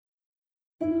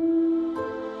Welcome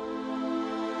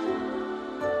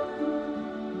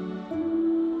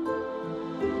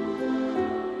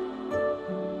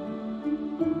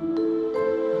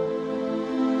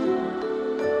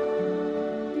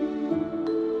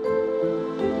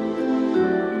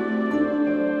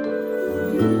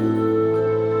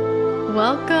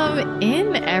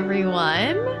in,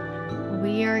 everyone.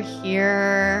 We are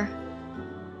here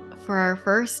for our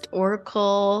first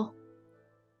Oracle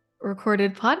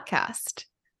recorded podcast.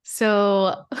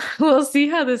 So we'll see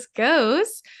how this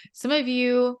goes. Some of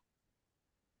you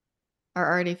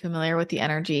are already familiar with the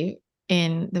energy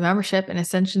in the membership in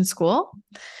Ascension School,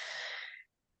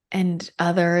 and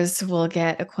others will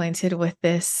get acquainted with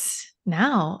this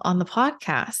now on the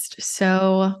podcast.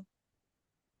 So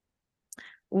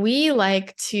we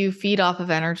like to feed off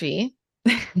of energy.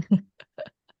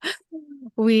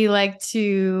 We like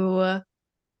to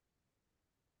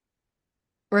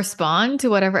respond to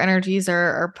whatever energies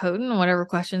are potent, whatever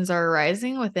questions are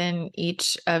arising within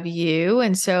each of you.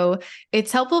 And so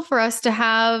it's helpful for us to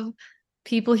have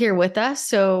people here with us.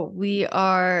 So we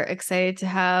are excited to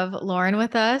have Lauren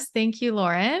with us. Thank you,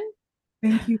 Lauren.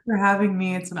 Thank you for having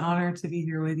me. It's an honor to be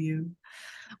here with you.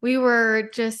 We were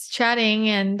just chatting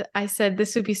and I said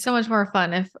this would be so much more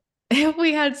fun if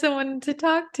we had someone to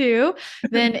talk to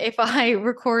than if I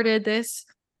recorded this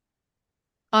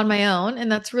on my own.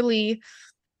 And that's really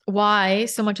why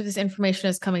so much of this information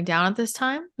is coming down at this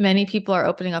time. Many people are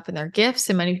opening up in their gifts,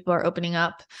 and many people are opening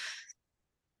up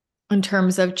in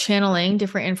terms of channeling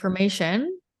different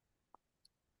information.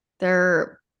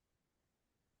 It's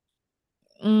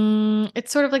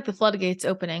sort of like the floodgates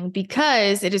opening,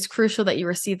 because it is crucial that you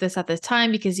receive this at this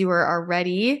time, because you are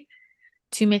ready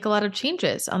to make a lot of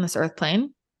changes on this earth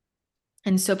plane.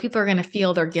 And so people are going to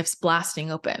feel their gifts blasting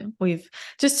open. We've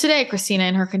just today, Christina,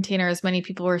 in her containers, many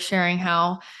people were sharing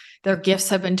how their gifts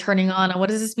have been turning on. And what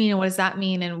does this mean? And what does that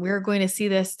mean? And we're going to see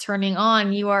this turning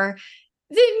on. Didn't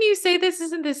you say this?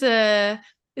 Is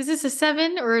this a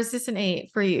 7 or is this an 8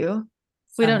 for you?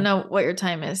 We don't know what your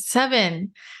time is.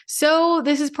 7. So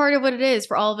this is part of what it is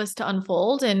for all of us to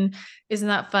unfold. And isn't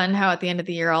that fun how at the end of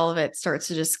the year, all of it starts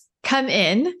to just come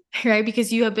in, right?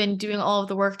 Because you have been doing all of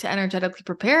the work to energetically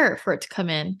prepare for it to come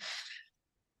in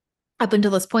up until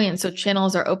this point. And so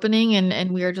channels are opening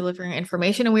and we are delivering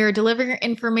information, and we are delivering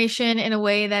information in a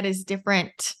way that is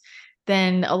different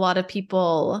than a lot of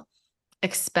people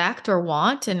expect or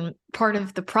want. And part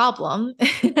of the problem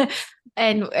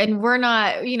and we're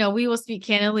not, we will speak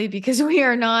candidly because we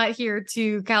are not here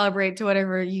to calibrate to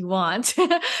whatever you want.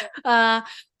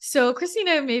 So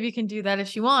Christina maybe can do that if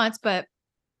she wants, but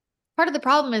part of the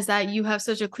problem is that you have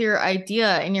such a clear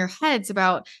idea in your heads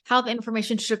about how the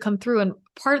information should come through. And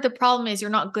part of the problem is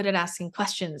you're not good at asking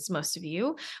questions, most of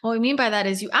you. What we mean by that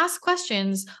is you ask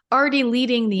questions already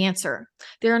leading the answer.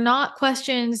 They're not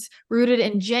questions rooted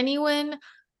in genuine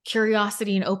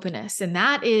curiosity and openness. And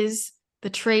that is the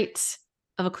trait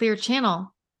of a clear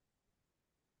channel.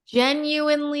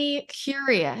 Genuinely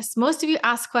curious. Most of you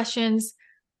ask questions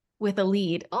with a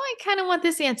lead. Oh, I kind of want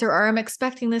this answer, or I'm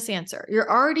expecting this answer.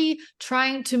 You're already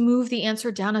trying to move the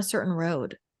answer down a certain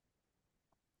road.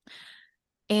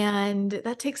 And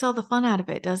that takes all the fun out of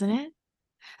it, doesn't it?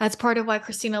 That's part of why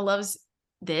Christina loves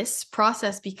this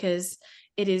process, because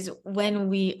it is when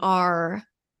we are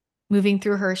moving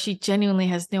through her, she genuinely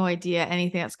has no idea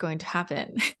anything that's going to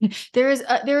happen. There is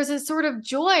a sort of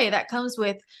joy that comes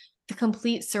with the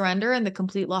complete surrender and the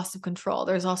complete loss of control.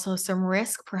 There's also some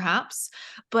risk, perhaps,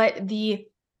 but the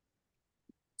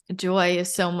joy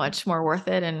is so much more worth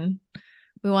it. And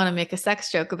we want to make a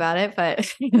sex joke about it,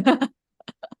 but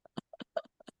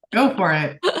go for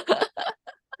it.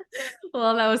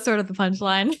 Well, that was sort of the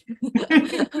punchline.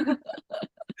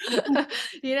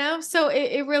 So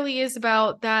it really is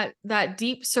about that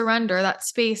deep surrender, that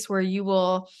space where you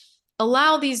will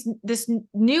allow this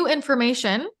new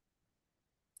information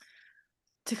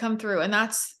to come through. And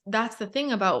that's the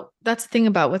thing about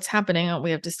what's happening. Oh,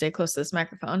 we have to stay close to this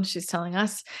microphone. She's telling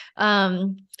us,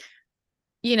 when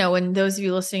those of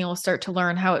you listening will start to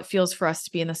learn how it feels for us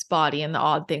to be in this body, and the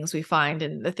odd things we find,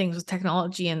 and the things with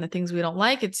technology and the things we don't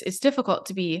like. It's difficult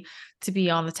to be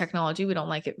on the technology. We don't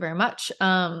like it very much.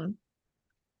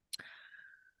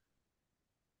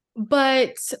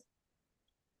 But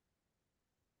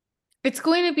it's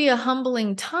going to be a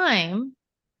humbling time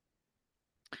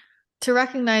to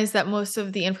recognize that most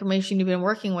of the information you've been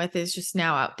working with is just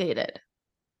now outdated.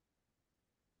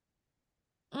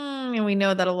 And we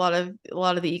know that a lot of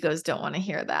the egos don't want to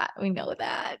hear that. We know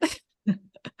that.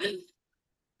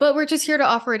 But we're just here to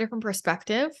offer a different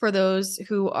perspective for those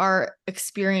who are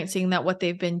experiencing that what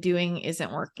they've been doing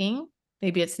isn't working.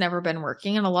 maybe it's never been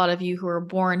working. And a lot of you who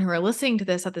are listening to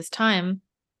this at this time,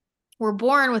 were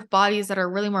born with bodies that are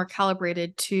really more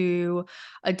calibrated to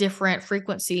a different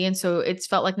frequency. And so it's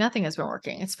felt like nothing has been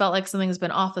working. It's felt like something's been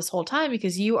off this whole time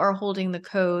because you are holding the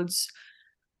codes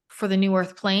for the new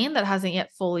earth plane that hasn't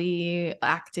yet fully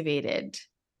activated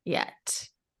yet.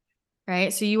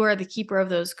 Right. So you are the keeper of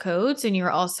those codes, and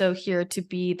you're also here to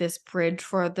be this bridge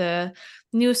for the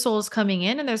new souls coming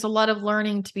in. And there's a lot of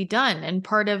learning to be done. And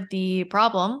part of the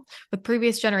problem with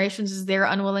previous generations is they're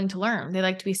unwilling to learn. They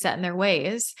like to be set in their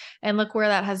ways. And look where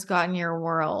that has gotten your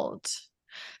world.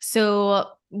 So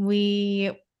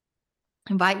we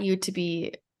invite you to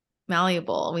be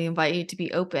malleable. We invite you to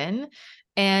be open.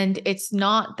 And it's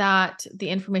not that the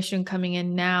information coming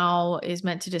in now is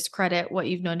meant to discredit what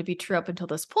you've known to be true up until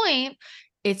this point.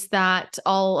 It's that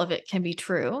all of it can be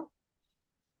true.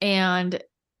 And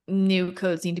new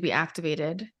codes need to be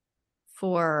activated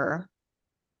for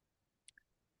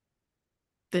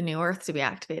the new earth to be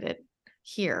activated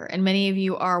here. And many of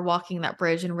you are walking that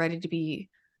bridge and ready to be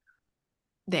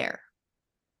there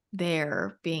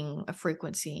being a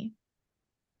frequency.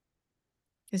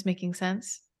 Is making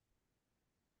sense?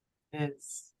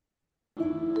 It's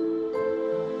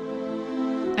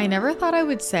I never thought I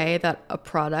would say that a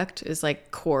product is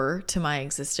like core to my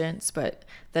existence, but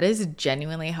that is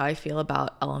genuinely how I feel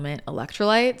about element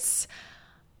electrolytes.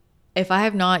 If I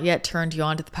have not yet turned you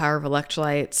on to the power of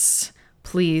electrolytes,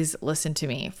 please listen to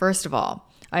me. First of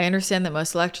all, I understand that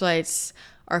most electrolytes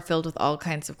are filled with all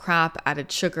kinds of crap,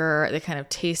 added sugar. They kind of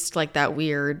taste like that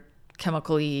weird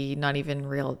chemically, not even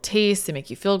real taste. They make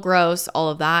you feel gross, all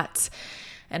of that.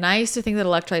 And I used to think that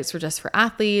electrolytes were just for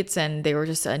athletes, and they were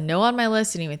just a no on my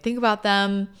list. Didn't even think about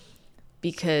them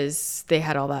because they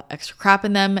had all that extra crap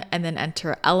in them. And then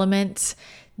enter Element.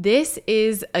 This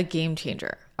is a game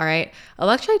changer. All right.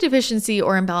 Electrolyte deficiency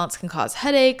or imbalance can cause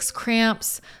headaches,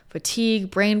 cramps,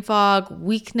 fatigue, brain fog,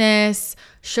 weakness,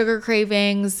 sugar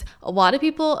cravings. A lot of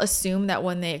people assume that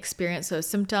when they experience those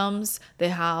symptoms, they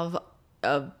have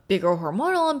a bigger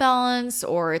hormonal imbalance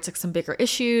or it's like some bigger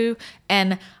issue.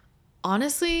 And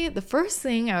honestly, the first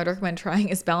thing I would recommend trying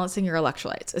is balancing your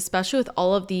electrolytes, especially with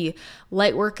all of the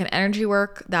light work and energy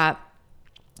work that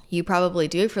you probably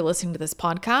do if you're listening to this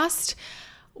podcast.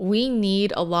 We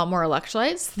need a lot more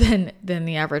electrolytes than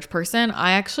the average person.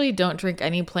 I actually don't drink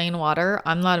any plain water.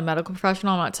 I'm not a medical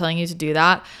professional. I'm not telling you to do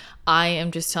that. I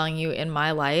am just telling you in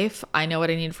my life, I know what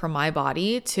I need from my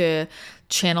body to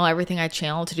channel everything I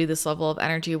channel to do this level of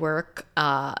energy work,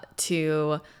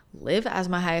 to live as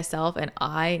my highest self. And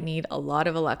I need a lot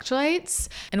of electrolytes.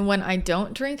 And when I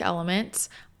don't drink elements,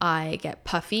 I get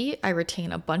puffy. I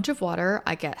retain a bunch of water.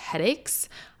 I get headaches.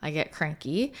 I get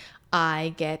cranky.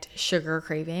 I get sugar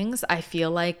cravings. I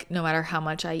feel like no matter how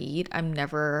much I eat, I'm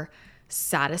never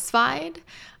satisfied.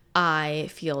 I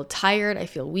feel tired. I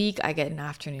feel weak. I get an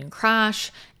afternoon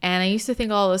crash. And I used to think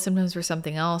all those symptoms were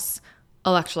something else.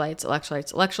 Electrolytes,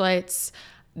 electrolytes, electrolytes.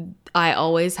 I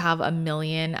always have a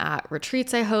million at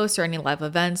retreats I host or any live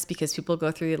events because people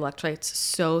go through the electrolytes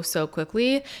so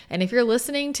quickly. And if you're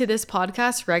listening to this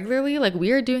podcast regularly, like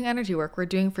we are doing energy work, we're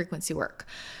doing frequency work.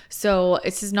 So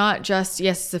this is not just,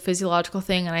 yes, it's a physiological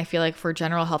thing. And I feel like for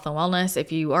general health and wellness,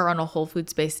 if you are on a whole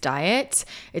foods based diet,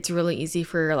 it's really easy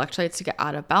for your electrolytes to get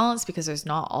out of balance because there's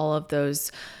not all of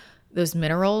those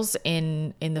minerals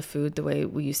in the food the way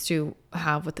we used to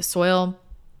have with the soil.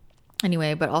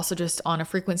 Anyway, but also just on a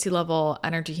frequency level,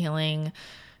 energy healing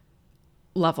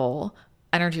level,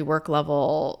 energy work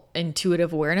level,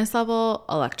 intuitive awareness level,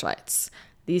 electrolytes.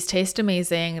 These taste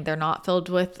amazing. They're not filled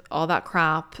with all that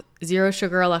crap. Zero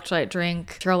sugar electrolyte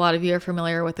drink. I'm sure a lot of you are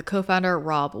familiar with the co-founder,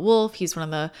 Rob Wolf. He's one of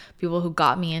the people who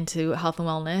got me into health and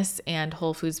wellness and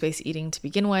whole foods-based eating to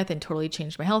begin with and totally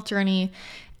changed my health journey.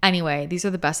 Anyway, these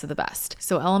are the best of the best.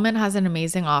 So Element has an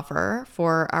amazing offer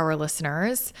for our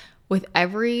listeners. With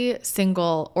every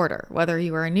single order, whether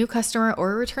you are a new customer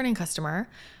or a returning customer,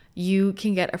 you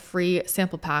can get a free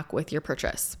sample pack with your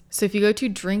purchase. So if you go to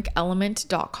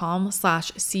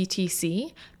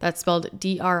drinkelement.com/CTC, that's spelled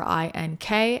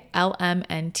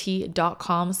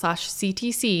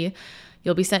DRINKLMNT.com/CTC,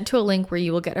 you'll be sent to a link where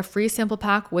you will get a free sample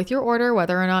pack with your order,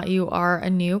 whether or not you are a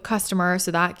new customer.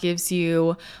 So that gives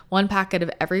you one packet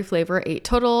of every flavor, 8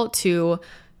 total, to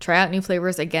try out new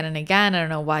flavors again and again. I don't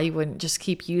know why you wouldn't just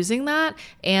keep using that.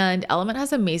 And Element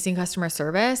has amazing customer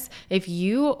service. If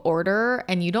you order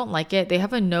and you don't like it, they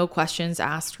have a no questions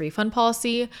asked refund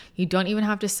policy. You don't even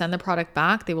have to send the product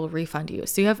back. They will refund you.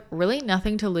 So you have really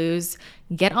nothing to lose.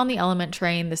 Get on the Element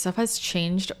train. This stuff has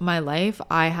changed my life.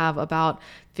 I have about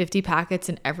 50 packets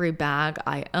in every bag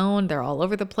I own. They're all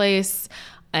over the place.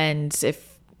 And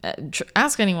if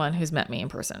Ask anyone who's met me in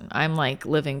person. I'm like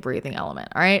living, breathing element.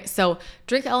 All right. So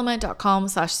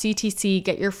drinkelement.com/CTC,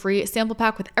 get your free sample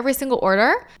pack with every single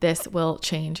order. This will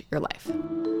change your life.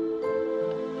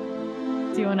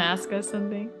 Do you want to ask us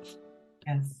something?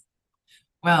 Yes.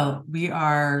 Well, we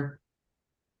are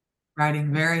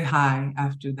riding very high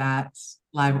after that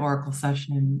live oracle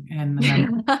session in the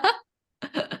member.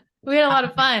 We had a lot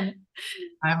of fun.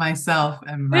 I myself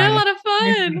am We had a riding lot of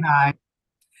seriously fun. high.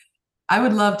 I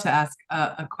would love to ask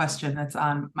a question that's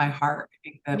on my heart. I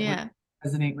think that would Yeah.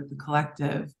 resonate with the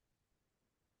collective.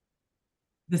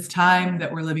 This time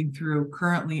that we're living through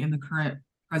currently in the current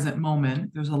present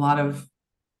moment, there's a lot of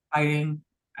fighting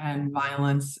and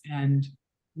violence and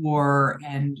war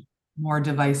and more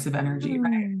divisive energy,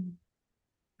 right? Mm.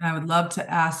 And I would love to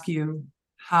ask you,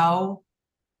 how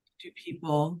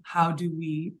how do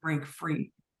we break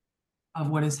free of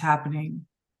what is happening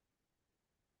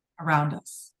around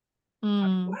us?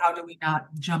 Mm. How do we not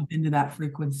jump into that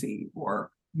frequency or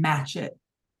match it?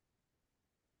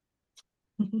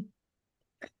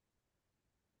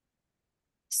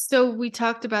 So we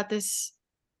talked about this.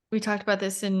 We talked about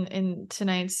this in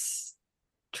tonight's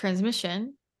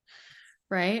transmission,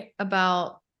 right?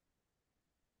 About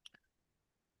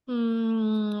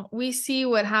we see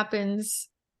what happens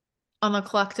on the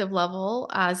collective level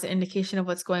as an indication of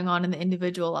what's going on in the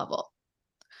individual level.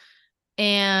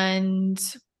 And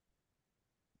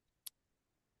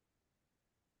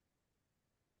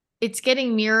it's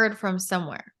getting mirrored from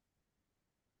somewhere.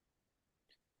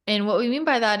 And what we mean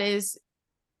by that is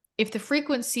if the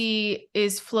frequency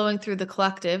is flowing through the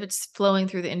collective, it's flowing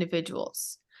through the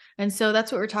individuals. And so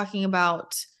that's what we're talking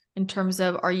about in terms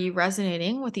of, are you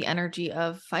resonating with the energy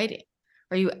of fighting?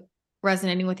 Are you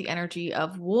resonating with the energy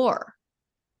of war?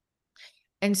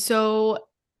 And so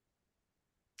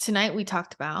tonight we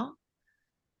talked about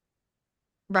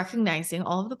recognizing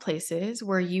all of the places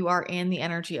where you are in the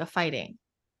energy of fighting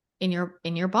in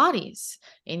your bodies,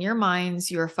 in your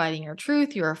minds. You are fighting your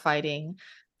truth. You are fighting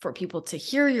for people to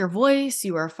hear your voice.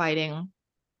 You are fighting.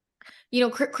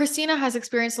 Christina has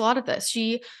experienced a lot of this.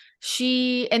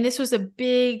 And this was a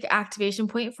big activation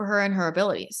point for her and her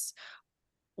abilities.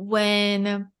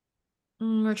 When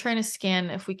we're trying to scan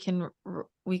if we can,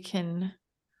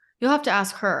 you'll have to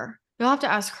ask her. You'll have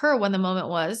to ask her when the moment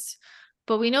was.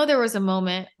 But we know there was a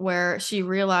moment where she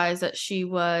realized that she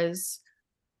was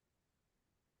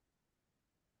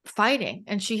fighting,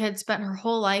 and she had spent her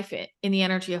whole life in the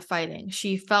energy of fighting.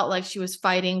 She felt like she was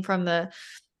fighting from the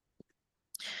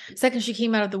second she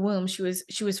came out of the womb. She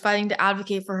was fighting to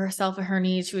advocate for herself and her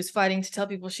needs. She was fighting to tell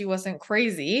people she wasn't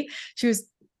crazy. She was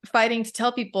fighting to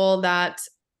tell people that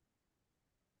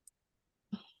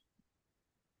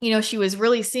she was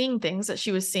really seeing things that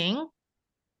she was seeing.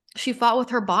 She fought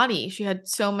with her body. She had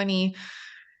so many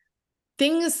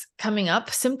things coming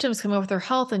up, symptoms coming up with her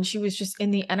health, and she was just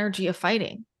in the energy of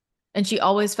fighting. And she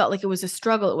always felt like it was a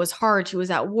struggle. It was hard. She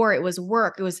was at war. It was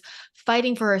work. It was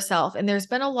fighting for herself. And there's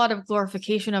been a lot of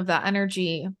glorification of that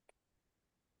energy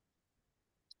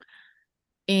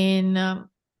in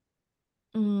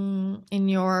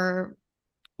your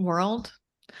world.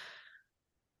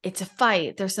 It's a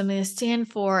fight. There's something to stand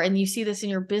for. And you see this in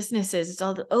your businesses. It's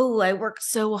all I worked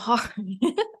so hard.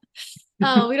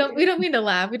 Oh, we don't mean to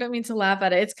laugh. We don't mean to laugh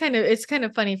at it. It's kind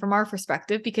of funny from our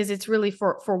perspective, because it's really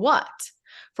for what?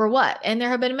 For what? And there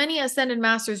have been many ascended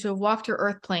masters who have walked your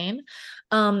earth plane,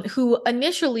 who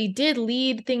initially did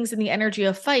lead things in the energy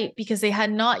of fight because they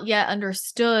had not yet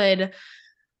understood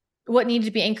what needed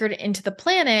to be anchored into the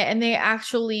planet. And they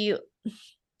actually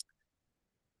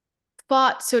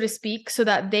fought, so to speak, so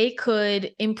that they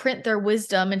could imprint their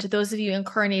wisdom into those of you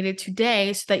incarnated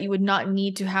today, so that you would not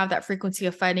need to have that frequency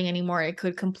of fighting anymore. It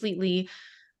could completely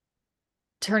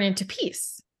turn into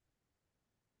peace.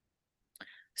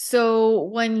 So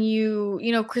when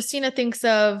Christina thinks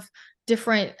of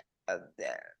different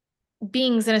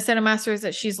beings and ascended masters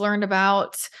that she's learned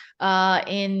about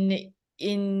we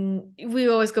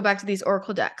always go back to these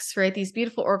oracle decks, right? These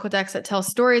beautiful oracle decks that tell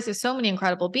stories of so many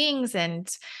incredible beings. And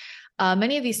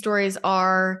many of these stories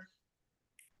are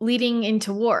leading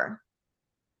into war,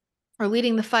 or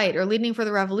leading the fight, or leading for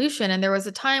the revolution. And there was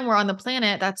a time where on the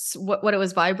planet, that's what it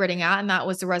was vibrating at. And that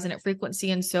was the resonant frequency.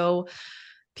 And so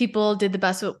people did the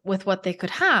best with what they could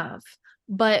have.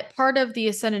 But part of the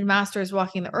ascended masters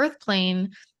walking the earth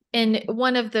plane, and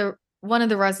one of the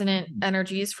resonant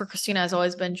energies for Christina has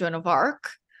always been Joan of Arc.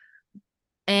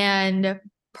 And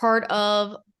part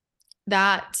of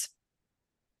that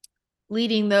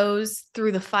leading those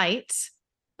through the fight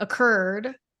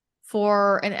occurred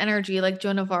for an energy like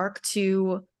Joan of Arc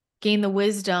to gain the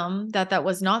wisdom that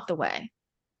was not the way.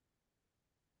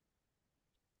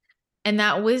 And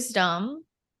that wisdom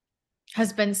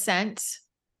has been sent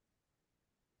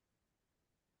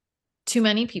to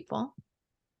many people.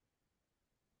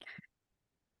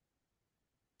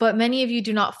 But many of you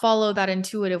do not follow that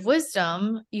intuitive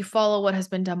wisdom. You follow what has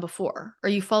been done before, or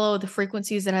you follow the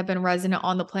frequencies that have been resonant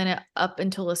on the planet up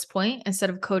until this point,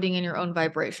 instead of coding in your own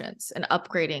vibrations and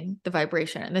upgrading the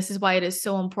vibration. And this is why it is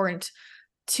so important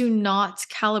to not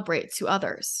calibrate to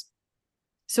others.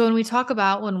 So when we talk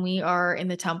about when we are in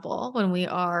the temple, when we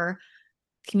are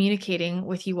communicating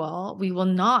with you all, we will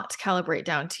not calibrate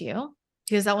down to you,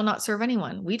 because that will not serve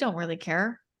anyone. We don't really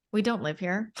care. We don't live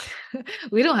here.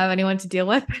 We don't have anyone to deal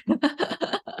with.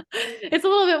 It's a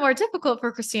little bit more difficult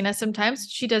for Christina sometimes.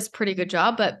 She does a pretty good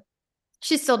job, but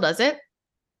she still does it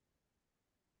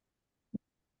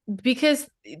because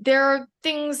there are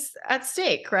things at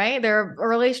stake, right? There are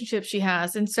relationships she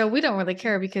has. And so we don't really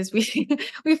care because we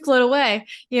we float away,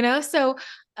 you know? So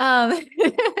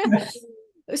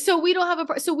so we don't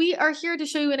have so we are here to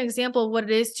show you an example of what it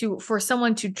is for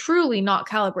someone to truly not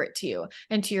calibrate to you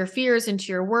and to your fears and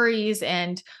to your worries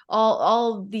and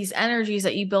all these energies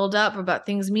that you build up about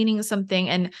things meaning something.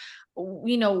 And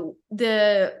you know,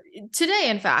 today,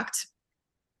 in fact,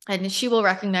 and she will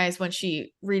recognize when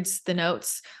she reads the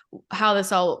notes how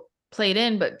this all played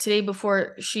in. But today,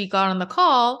 before she got on the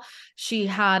call, she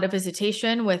had a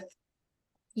visitation with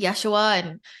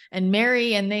Yeshua and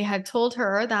Mary, and they had told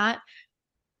her that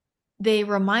they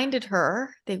reminded her,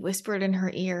 they whispered in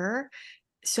her ear,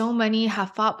 so many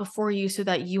have fought before you so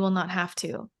that you will not have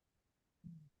to.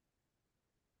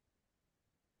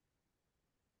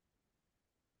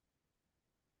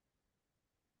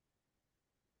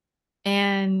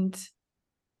 And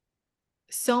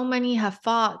so many have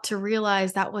fought to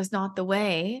realize that was not the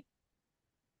way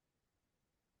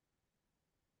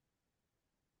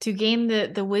to gain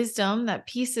the wisdom that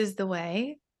peace is the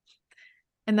way,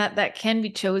 and that can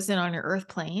be chosen on your earth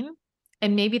plane.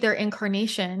 And maybe their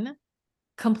incarnation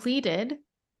completed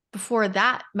before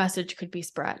that message could be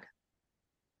spread.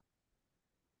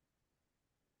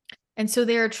 And so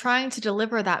they are trying to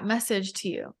deliver that message to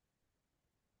you.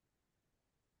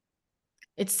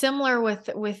 It's similar with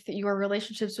your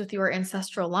relationships with your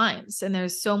ancestral lines. And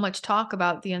there's so much talk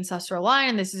about the ancestral line,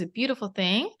 and this is a beautiful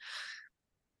thing.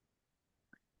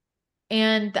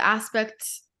 And the aspect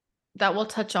that we'll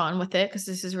touch on with it, because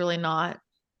this is really not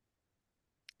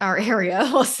our area,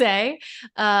 we'll say,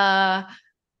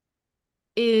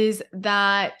 is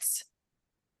that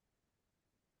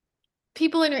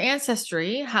people in your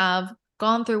ancestry have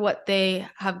gone through what they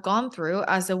have gone through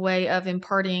as a way of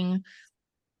imparting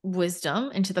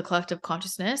wisdom into the collective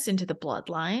consciousness, into the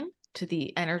bloodline, to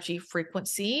the energy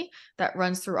frequency that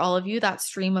runs through all of you, that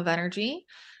stream of energy.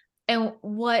 And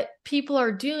what people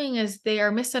are doing is they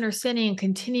are misunderstanding and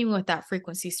continuing with that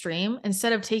frequency stream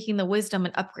instead of taking the wisdom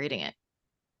and upgrading it.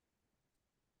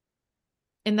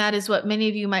 And that is what many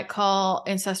of you might call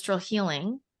ancestral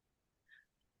healing.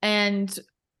 And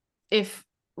if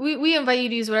we invite you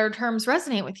to use whatever terms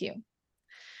resonate with you.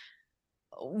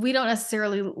 We don't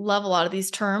necessarily love a lot of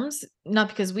these terms, not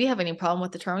because we have any problem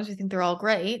with the terms. We think they're all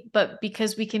great, but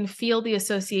because we can feel the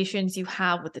associations you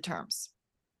have with the terms.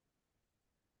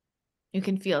 You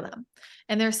can feel them.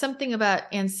 And there's something about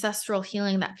ancestral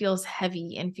healing that feels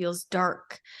heavy and feels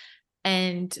dark.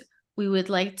 And we would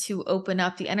like to open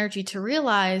up the energy to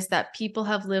realize that people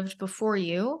have lived before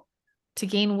you to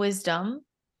gain wisdom.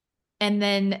 And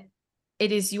then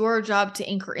it is your job to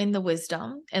anchor in the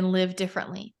wisdom and live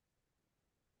differently.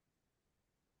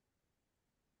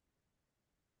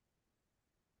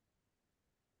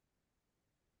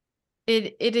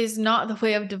 It is not the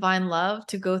way of divine love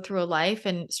to go through a life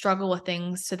and struggle with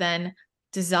things to then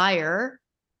desire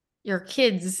your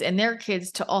kids and their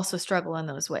kids to also struggle in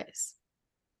those ways.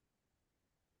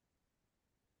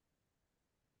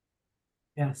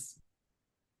 Yes.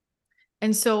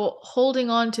 And so holding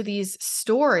on to these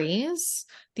stories,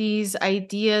 these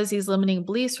ideas, these limiting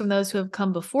beliefs from those who have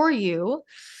come before you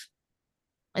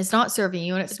is not serving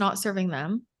you, and it's not serving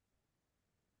them.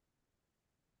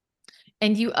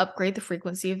 And you upgrade the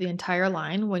frequency of the entire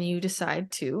line when you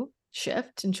decide to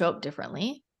shift and show up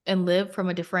differently and live from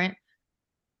a different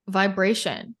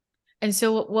vibration. And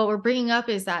so what we're bringing up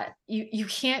is that you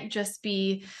can't just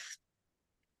be,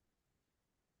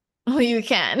 well, you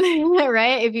can,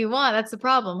 right? If you want, that's the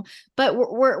problem. But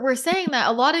we're saying that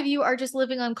a lot of you are just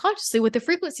living unconsciously with the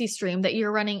frequency stream that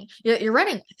you're running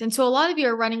with. And so a lot of you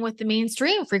are running with the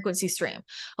mainstream frequency stream.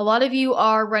 A lot of you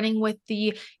are running with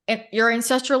your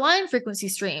ancestral line frequency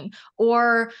stream,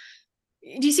 or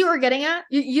Do you see what we're getting at?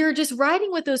 You're just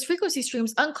riding with those frequency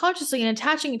streams unconsciously and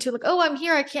attaching it to like, oh, I'm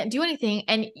here, I can't do anything.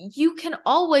 And you can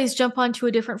always jump onto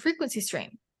a different frequency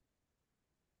stream.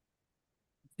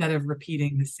 Instead of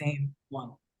repeating the same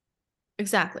one.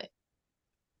 Exactly.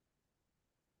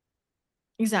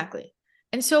 Exactly.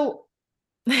 And so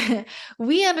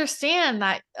we understand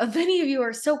that many of you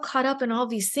are so caught up in all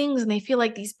these things and they feel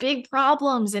like these big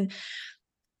problems. And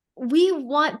we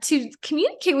want to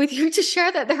communicate with you to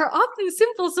share that there are often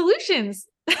simple solutions.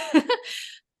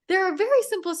 There are very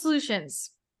simple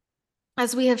solutions,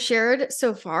 as we have shared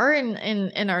so far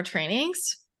in our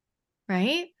trainings,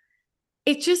 right?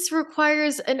 It just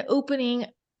requires an opening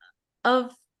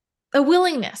of a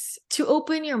willingness to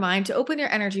open your mind, to open your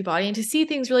energy body, and to see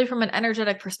things really from an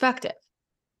energetic perspective.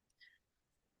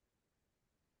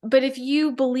 But if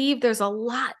you believe there's a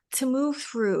lot to move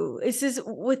through, this is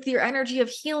with your energy of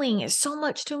healing, it's so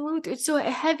much to move through, it's so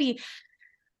heavy.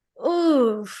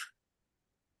 Oof.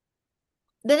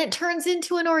 Then it turns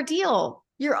into an ordeal.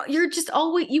 You're just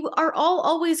always, you are all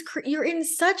always, you're in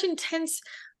such intense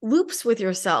loops with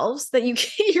yourselves that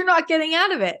you're not getting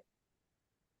out of it.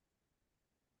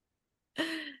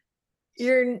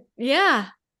 Yeah.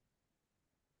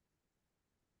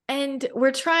 And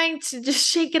we're trying to just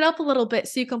shake it up a little bit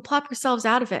so you can plop yourselves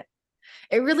out of it.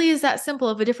 It really is that simple,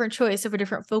 of a different choice, of a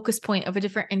different focus point, of a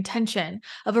different intention,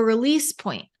 of a release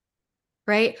point,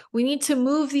 right? We need to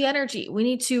move the energy. We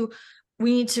need to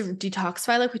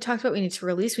detoxify, like we talked about. We need to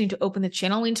release. We need to open the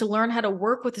channel. We need to learn how to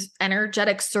work with this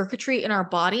energetic circuitry in our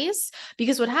bodies,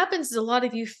 because what happens is a lot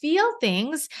of you feel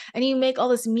things and you make all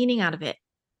this meaning out of it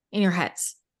in your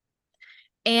heads.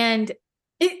 And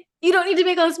you don't need to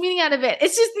make all this meaning out of it.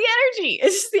 It's just the energy.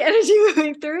 It's just the energy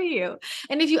moving through you.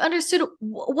 And if you understood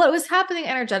what was happening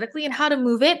energetically and how to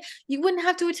move it, you wouldn't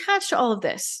have to attach to all of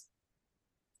this.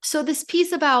 So this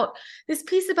piece about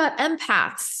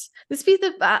empaths,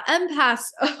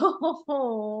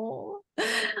 oh,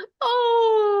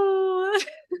 oh,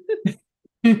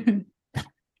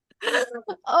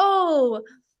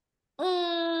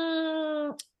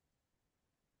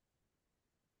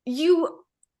 you,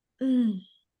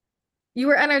 you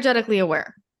are energetically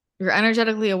aware. You're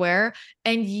energetically aware,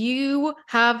 and you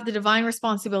have the divine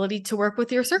responsibility to work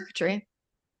with your circuitry.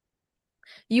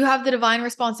 You have the divine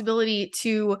responsibility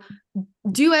to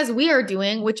do as we are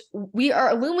doing, which we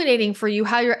are illuminating for you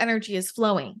how your energy is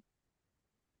flowing.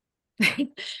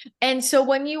 And so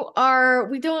when you are,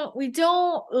 we don't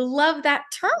love that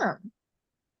term.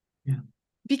 Yeah.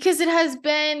 Because it has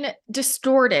been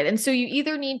distorted. And so you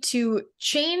either need to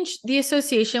change the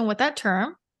association with that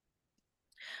term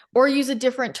or use a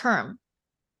different term.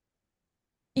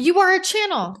 You are a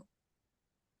channel.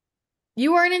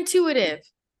 You are an intuitive.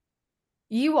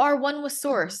 You are one with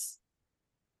source.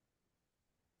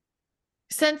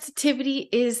 Sensitivity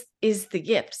is the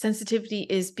gift. Sensitivity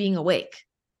is being awake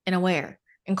and aware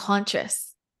and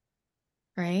conscious,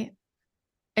 right?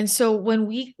 And so when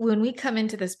we come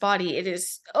into this body, it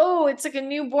is, it's like a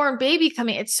newborn baby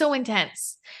coming. It's so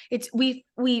intense. It's we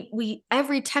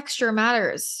every texture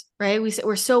matters, right?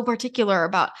 We're so particular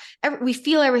about we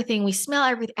feel everything, we smell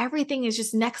everything. Everything is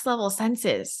just next level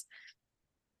senses.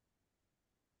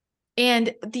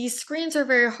 And these screens are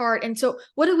very hard. And so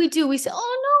what do? We say,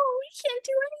 oh no, we can't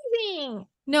do anything.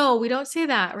 No, we don't say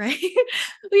that, right?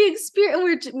 We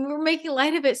experience, we're making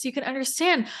light of it so you can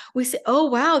understand. We say, oh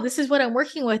wow, this is what I'm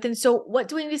working with. And so what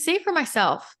do I need to say for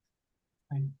myself?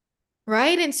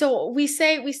 Right. And so we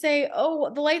say,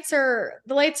 oh, the lights are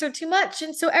too much.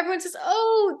 And so everyone says,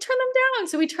 oh, turn them down.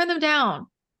 So we turn them down,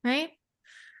 right?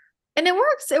 And it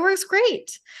works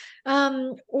great.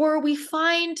 Or we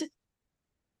find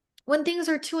when things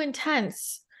are too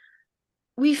intense,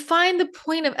 we find the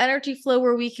point of energy flow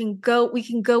where we can go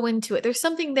into it. There's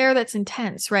something there that's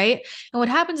intense, right? And what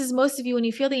happens is most of you, when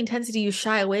you feel the intensity, you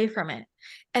shy away from it.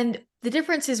 And the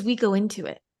difference is we go into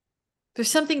it.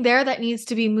 There's something there that needs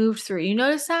to be moved through. You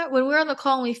notice that when we're on the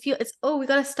call and we feel it's, we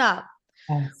got to stop.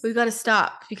 Yes. We got to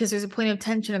stop because there's a point of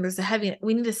tension and there's a heaviness.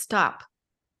 We need to stop.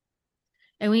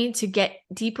 And we need to get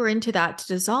deeper into that to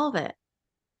dissolve it.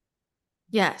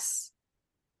 Yes.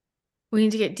 We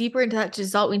need to get deeper into that to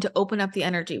dissolve. We need to open up the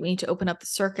energy. We need to open up the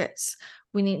circuits.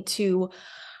 We need to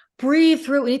breathe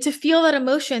through. We need to feel that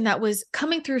emotion that was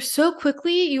coming through so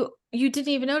quickly, you didn't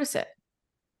even notice it.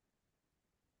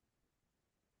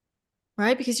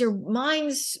 Right? Because your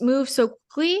minds move so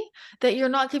quickly that you're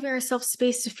not giving yourself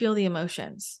space to feel the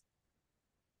emotions.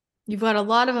 You've got a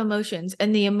lot of emotions,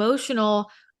 and the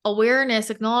emotional awareness,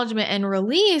 acknowledgement, and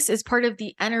release is part of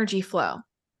the energy flow,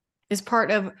 is part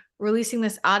of releasing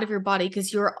this out of your body,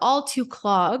 because you're all too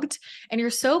clogged, and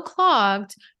you're so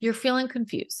clogged, you're feeling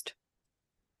confused.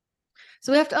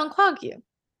 So we have to unclog you.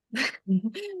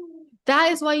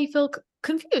 That is why you feel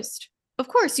confused. Of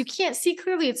course, you can't see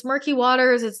clearly. It's murky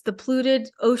waters. It's the polluted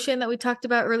ocean that we talked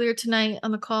about earlier tonight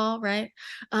on the call, right?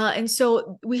 And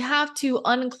so we have to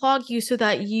unclog you so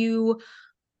that you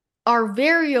are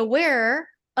very aware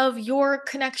of your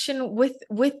connection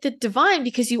with the divine,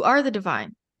 because you are the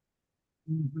divine.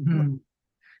 Mhm.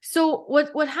 So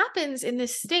what happens in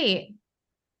this state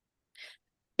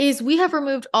is we have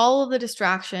removed all of the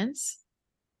distractions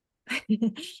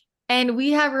and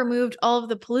we have removed all of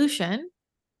the pollution,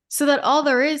 so that all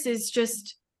there is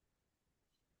just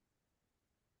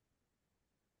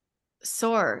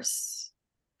source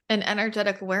and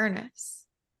energetic awareness.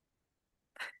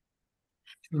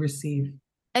 To receive.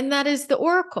 And that is the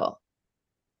oracle.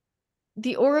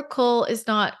 The oracle is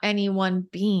not any one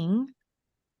being.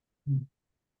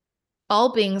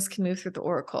 All beings can move through the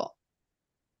oracle.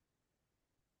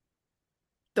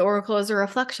 The oracle is a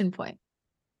reflection point.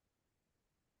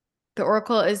 The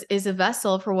oracle is a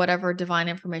vessel for whatever divine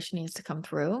information needs to come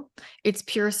through. It's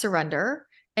pure surrender,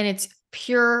 and it's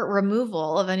pure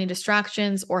removal of any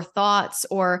distractions or thoughts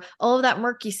or all of that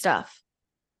murky stuff.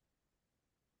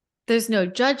 There's no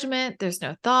judgment, there's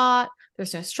no thought,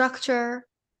 there's no structure,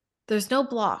 there's no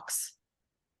blocks.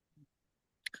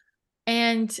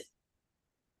 And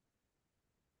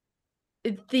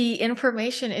the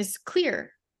information is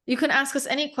clear. You can ask us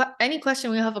any question,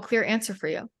 we'll have a clear answer for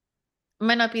you. It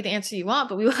might not be the answer you want,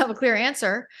 but we will have a clear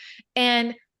answer.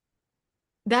 And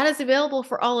that is available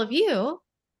for all of you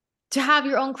to have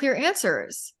your own clear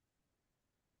answers.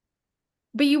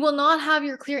 But you will not have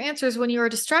your clear answers when you are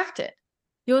distracted.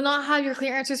 You will not have your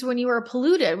clear answers when you are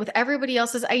polluted with everybody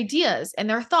else's ideas and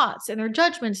their thoughts and their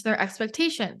judgments and their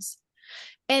expectations.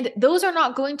 And those are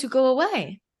not going to go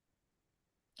away.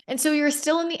 And so you're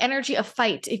still in the energy of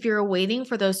fight if you're waiting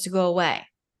for those to go away.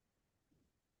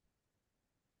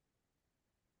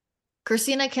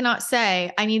 Christina cannot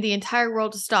say, I need the entire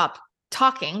world to stop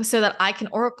talking so that I can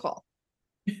oracle.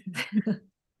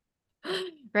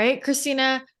 Right?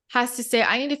 Christina has to say,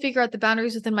 I need to figure out the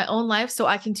boundaries within my own life so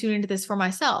I can tune into this for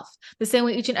myself. The same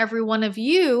way each and every one of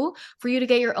you, for you to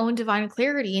get your own divine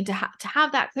clarity and to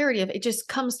have that clarity of it just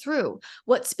comes through.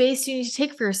 What space do you need to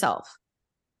take for yourself?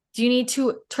 Do you need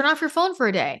to turn off your phone for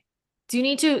a day? Do you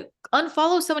need to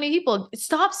unfollow so many people?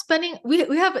 Stop spending. We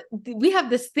have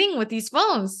this thing with these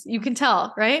phones. You can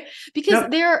tell, right? Because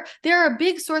they're a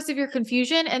big source of your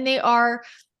confusion, and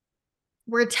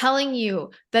we're telling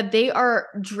you that they are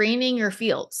draining your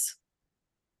fields.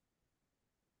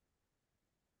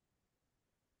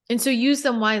 And so use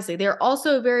them wisely. They're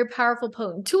also a very powerful,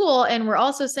 potent tool. And we're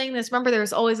also saying this, remember,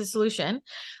 there's always a solution,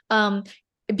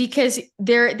 because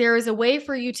there is a way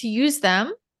for you to use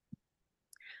them.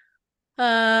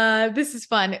 This is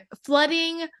fun.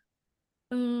 Flooding.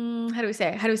 How do we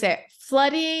say it?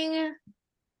 Flooding.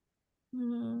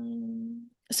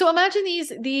 So imagine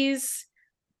these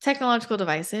technological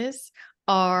devices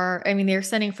they're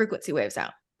sending frequency waves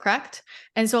out, correct?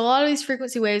 And so a lot of these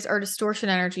frequency waves are distortion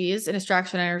energies and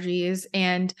distraction energies,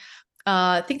 and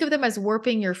think of them as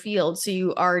warping your field so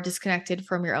you are disconnected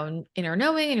from your own inner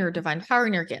knowing and your divine power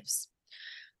and your gifts.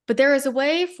 But there is a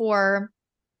way for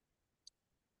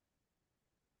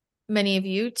many of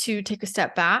you to take a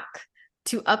step back,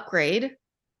 to upgrade,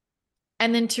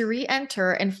 and then to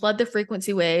re-enter and flood the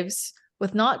frequency waves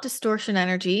with not distortion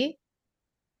energy,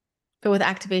 but with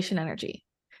activation energy.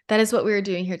 That is what we are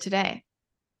doing here today.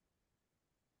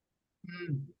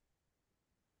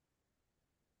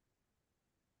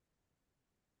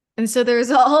 And so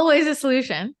there's always a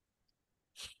solution,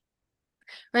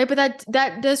 right? But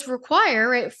that does require,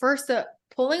 right, first the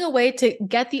pulling away to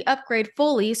get the upgrade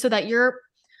fully so that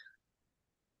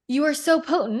you are so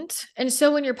potent and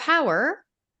so in your power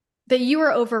that you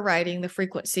are overriding the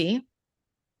frequency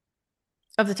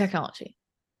of the technology.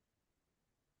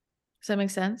 Does that make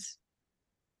sense?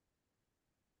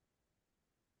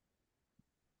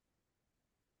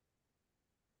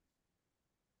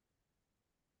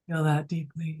 Feel that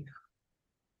deeply.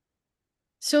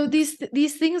 So these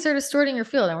things are distorting your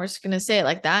field, and we're just going to say it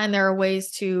like that. And there are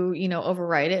ways to,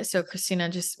 override it. So Christina,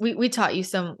 we taught you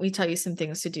some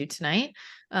things to do tonight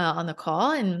on the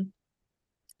call. And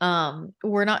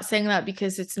we're not saying that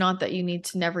because it's not that you need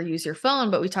to never use your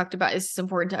phone, but we talked about it's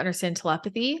important to understand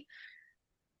telepathy.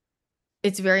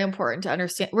 It's very important to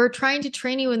understand. We're trying to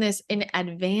train you in this in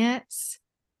advance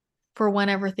for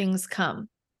whenever things come.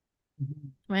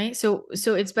 Right. So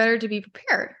it's better to be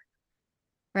prepared.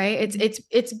 Right.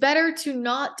 It's better to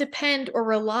not depend or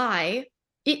rely.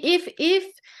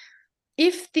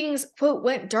 If things, quote,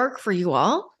 went dark for you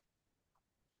all,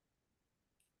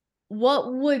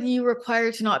 what would you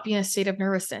require to not be in a state of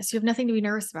nervousness? You have nothing to be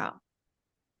nervous about.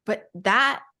 But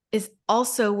that is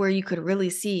also where you could really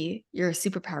see your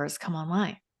superpowers come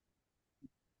online.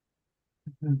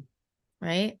 Mhm.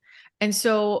 Right? And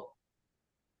so,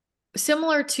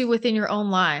 similar to within your own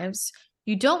lives,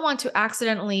 you don't want to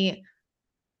accidentally,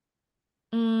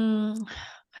 how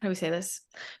do we say this?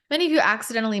 Many of you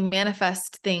accidentally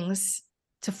manifest things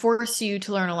to force you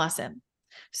to learn a lesson.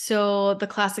 So the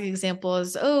classic example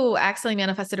is, oh, I accidentally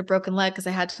manifested a broken leg because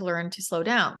I had to learn to slow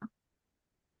down.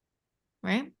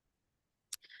 Right?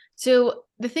 So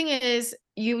the thing is,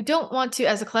 you don't want to,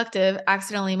 as a collective,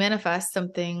 accidentally manifest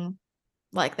something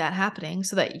like that happening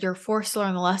so that you're forced to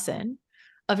learn the lesson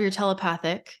of your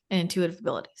telepathic and intuitive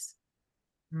abilities.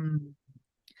 Mm.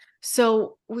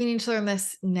 So we need to learn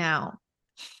this now.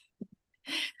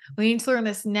 We need to learn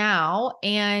this now.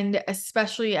 And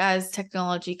especially as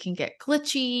technology can get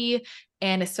glitchy,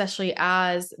 and especially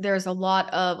as there's a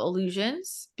lot of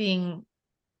illusions being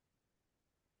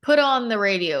put on the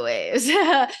radio waves,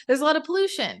 there's a lot of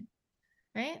pollution,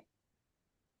 right?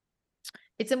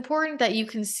 It's important that you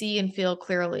can see and feel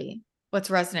clearly what's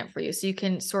resonant for you so you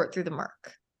can sort through the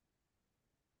murk.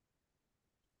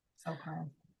 So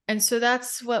powerful. And so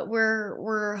that's what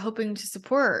we're hoping to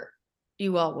support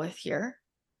you all with here,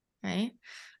 right?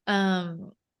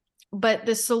 But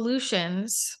the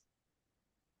solutions,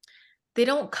 they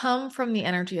don't come from the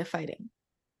energy of fighting.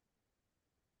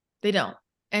 They don't.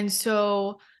 And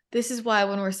so this is why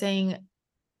when we're saying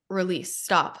release,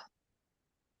 stop.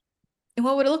 And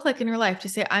what would it look like in your life to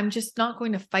say, I'm just not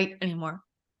going to fight anymore?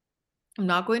 I'm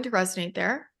not going to resonate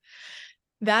there.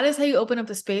 That is how you open up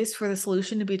the space for the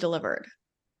solution to be delivered.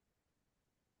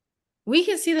 We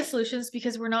can see the solutions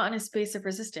because we're not in a space of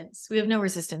resistance. We have no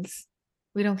resistance.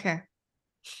 We don't care.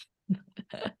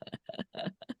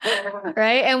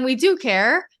 Right? And we do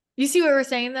care. You see what we're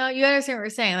saying though? You understand what we're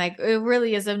saying? Like it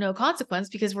really is of no consequence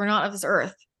because we're not of this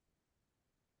earth.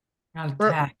 Not We're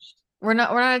attached. we're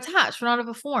not attached. We're not of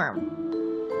a form.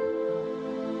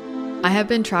 I have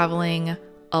been traveling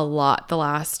a lot the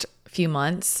last few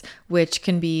months, which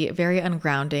can be very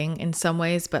ungrounding in some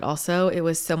ways, but also it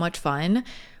was so much fun.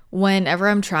 Whenever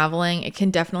I'm traveling, it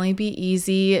can definitely be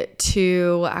easy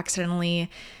to accidentally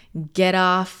get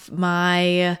off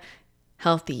my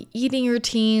healthy eating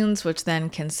routines, which then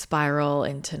can spiral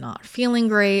into not feeling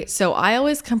great. So I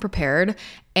always come prepared.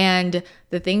 And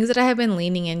the things that I have been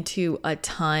leaning into a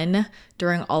ton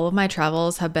during all of my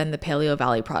travels have been the Paleo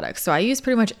Valley products. So I use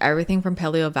pretty much everything from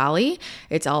Paleo Valley.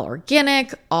 It's all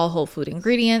organic, all whole food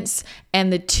ingredients.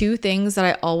 And the two things that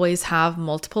I always have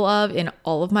multiple of in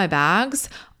all of my bags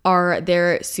are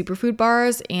their superfood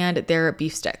bars and their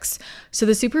beef sticks. So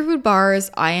the superfood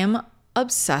bars, I am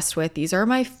obsessed with. These are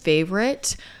my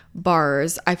favorite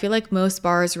bars. I feel like most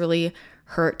bars really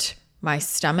hurt my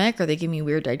stomach or they give me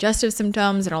weird digestive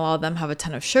symptoms, and a lot of them have a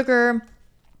ton of sugar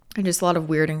and just a lot of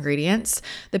weird ingredients.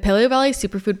 The Paleo Valley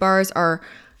superfood bars are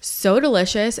so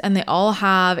delicious, and they all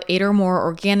have 8 or more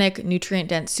organic,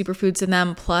 nutrient-dense superfoods in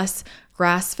them, plus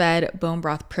grass-fed bone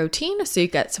broth protein. So you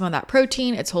get some of that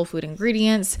protein. It's whole food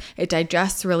ingredients. It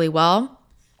digests really well.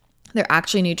 They're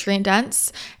actually nutrient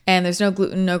dense, and there's no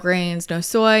gluten, no grains, no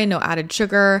soy, no added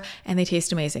sugar, and they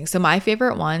taste amazing. So my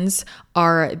favorite ones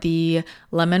are the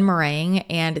lemon meringue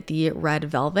and the red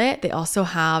velvet. They also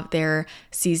have their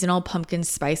seasonal pumpkin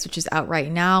spice, which is out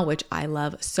right now, which I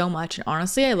love so much. And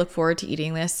honestly, I look forward to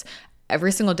eating this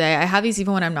every single day. I have these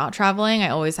even when I'm not traveling. I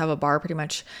always have a bar pretty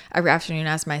much every afternoon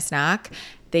as my snack.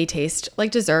 They taste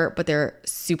like dessert, but they're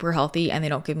super healthy and they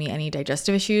don't give me any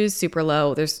digestive issues. Super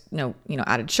low. There's no,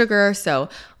 added sugar. So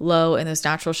low in those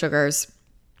natural sugars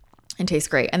and taste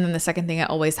great. And then the second thing I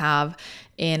always have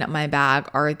in my bag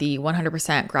are the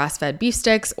 100% grass-fed beef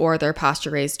sticks or their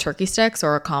pasture-raised turkey sticks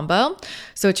or a combo.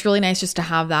 So it's really nice just to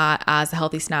have that as a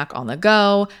healthy snack on the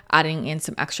go, adding in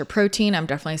some extra protein. I'm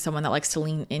definitely someone that likes to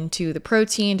lean into the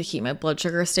protein to keep my blood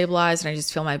sugar stabilized. And I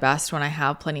just feel my best when I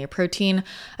have plenty of protein,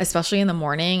 especially in the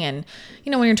morning. And,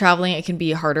 when you're traveling, it can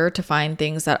be harder to find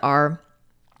things that are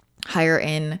higher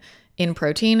in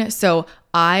protein. So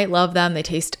I love them. They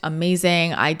taste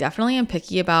amazing. I definitely am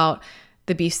picky about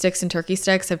the beef sticks and turkey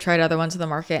sticks. I've tried other ones on the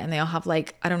market and they all have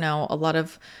a lot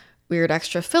of weird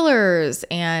extra fillers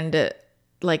and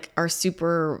are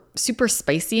super, super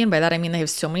spicy. And by that, I mean, they have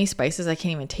so many spices, I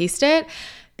can't even taste it.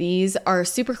 These are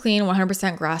super clean,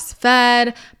 100% grass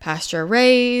fed, pasture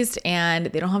raised, and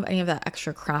they don't have any of that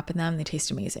extra crap in them. They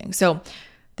taste amazing. So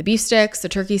The beef sticks, the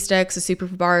turkey sticks, the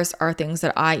superfood bars are things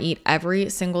that I eat every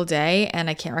single day, and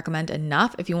I can't recommend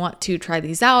enough. If you want to try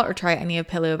these out or try any of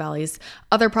Paleo Valley's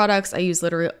other products, I use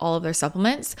literally all of their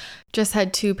supplements. Just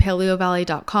head to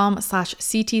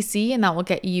paleovalley.com/CTC and that will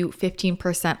get you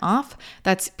 15% off.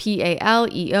 That's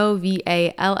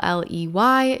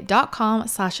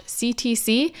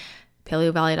PALEOVALLEY.com/CTC.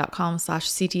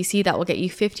 paleovalley.com/CTC. That will get you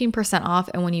 15% off.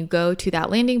 And when you go to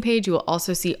that landing page, you will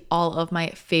also see all of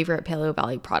my favorite Paleo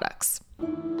Valley products.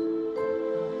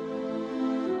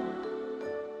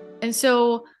 And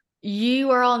so you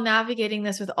are all navigating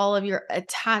this with all of your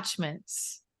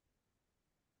attachments.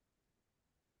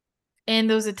 And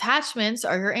those attachments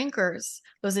are your anchors.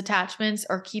 Those attachments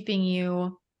are keeping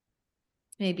you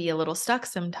maybe a little stuck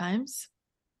sometimes.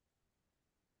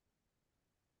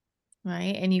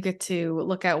 Right? And you get to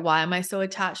look at, why am I so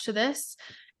attached to this?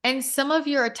 And some of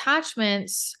your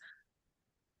attachments,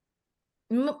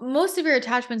 most of your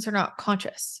attachments are not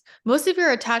conscious. Most of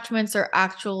your attachments are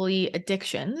actually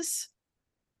addictions.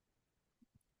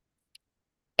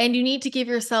 And you need to give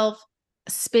yourself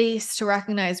space to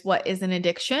recognize what is an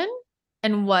addiction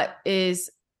and what is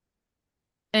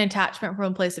an attachment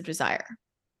from a place of desire.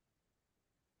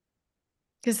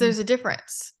 Because there's a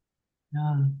difference.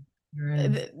 Yeah.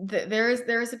 There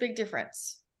is a big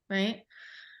difference, right?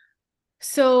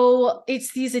 So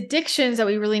it's these addictions that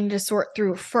we really need to sort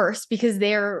through first, because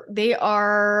you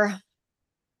are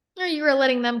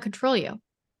letting them control you,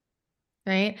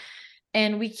 right?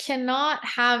 And we cannot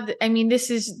have,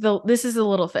 this is the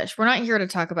little fish. We're not here to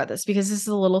talk about this because this is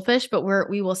a little fish, but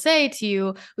we will say to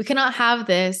you, we cannot have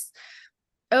this.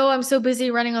 Oh, I'm so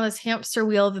busy running on this hamster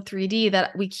wheel of the 3D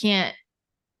that we can't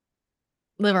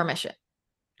live our mission.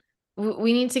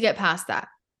 We need to get past that.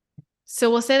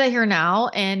 So we'll say that here now,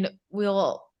 and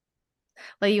we'll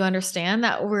let you understand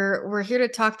that we're here to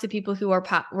talk to people who are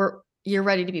you're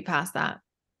ready to be past that.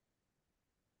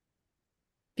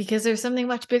 Because there's something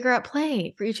much bigger at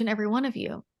play for each and every one of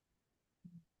you.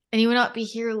 And you would not be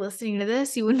here listening to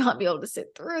this. You would not be able to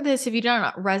sit through this if you do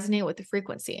not resonate with the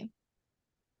frequency.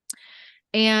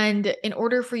 And in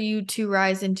order for you to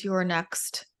rise into your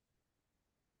next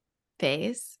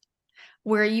phase,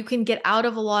 where you can get out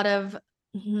of a lot of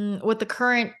what the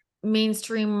current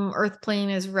mainstream earth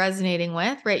plane is resonating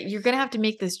with, right? You're going to have to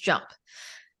make this jump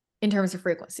in terms of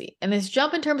frequency. And this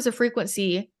jump in terms of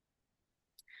frequency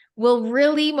will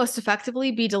really most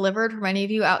effectively be delivered for many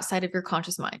of you outside of your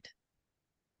conscious mind.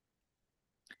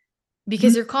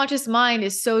 Because your conscious mind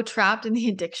is so trapped in the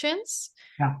addictions,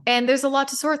 and there's a lot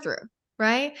to sort through,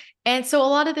 right? And so a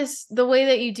lot of this, the way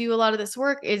that you do a lot of this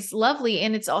work is lovely,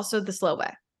 and it's also the slow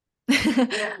way.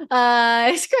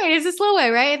 It's great. It's a slow way,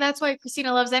 right? And that's why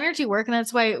Christina loves energy work, and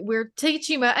that's why we're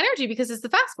teaching about energy, because it's the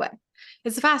fast way.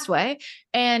 It's the fast way,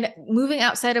 and moving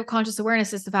outside of conscious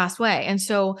awareness is the fast way. And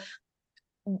so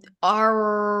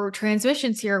our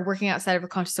transmissions here are working outside of our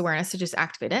conscious awareness to just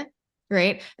activate it.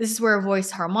 Right? This is where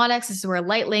voice harmonics, this is where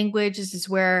light language, this is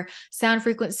where sound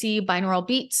frequency, binaural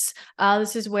beats.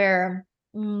 This is where,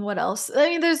 what else?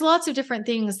 There's lots of different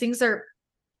things. Things are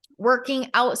working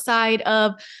outside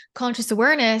of conscious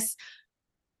awareness.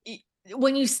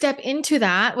 When you step into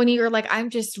that, when you're like, I'm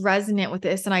just resonant with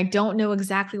this and I don't know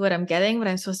exactly what I'm getting, but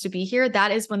I'm supposed to be here,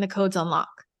 that is when the codes unlock.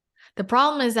 The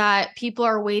problem is that people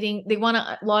are waiting. They want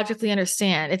to logically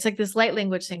understand. It's like this light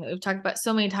language thing that we've talked about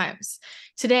so many times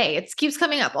today. It keeps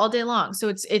coming up all day long. So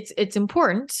it's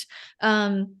important.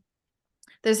 There's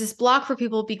this block for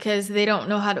people because they don't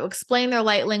know how to explain their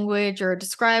light language or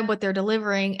describe what they're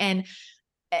delivering. And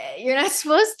you're not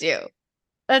supposed to.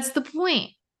 That's the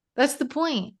point. That's the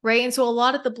point, right? And so a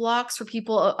lot of the blocks for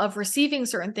people of receiving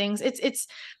certain things, it's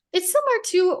similar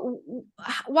to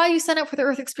why you signed up for the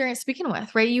Earth Experience to begin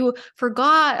with, right? You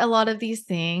forgot a lot of these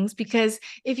things because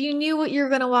if you knew what you're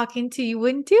going to walk into, you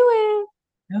wouldn't do it.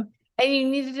 Yep. And you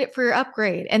needed it for your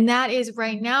upgrade. And that is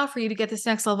right now, for you to get this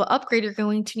next level upgrade, you're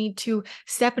going to need to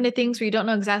step into things where you don't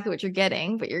know exactly what you're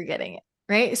getting, but you're getting it,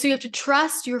 right? So you have to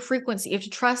trust your frequency. You have to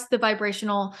trust the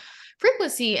vibrational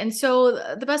frequency. And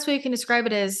so the best way you can describe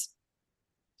it is,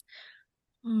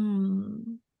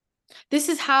 this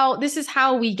is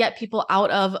how we get people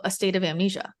out of a state of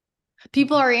amnesia.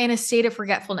 People are in a state of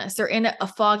forgetfulness. They're in a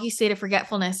foggy state of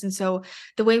forgetfulness. And so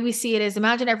the way we see it is,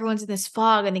 imagine everyone's in this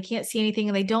fog and they can't see anything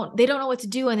and they don't know what to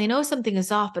do, and they know something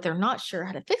is off, but they're not sure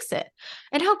how to fix it.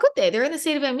 And how could they? They're in the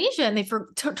state of amnesia and they've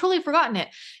totally forgotten it.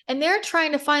 And they're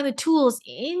trying to find the tools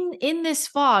in this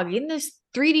fog, in this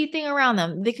 3D thing around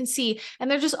them they can see,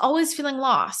 and they're just always feeling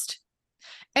lost.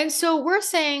 And so we're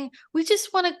saying, we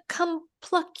just want to come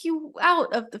pluck you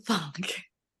out of the fog.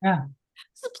 Yeah.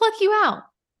 Just pluck you out.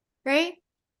 Right?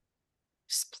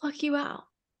 Just pluck you out.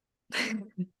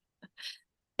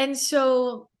 And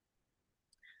so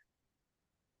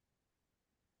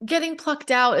getting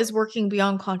plucked out is working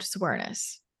beyond conscious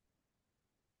awareness.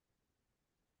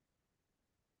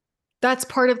 That's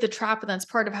part of the trap, and that's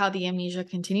part of how the amnesia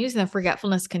continues and the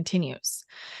forgetfulness continues.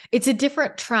 It's a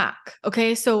different track.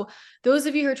 Okay. So those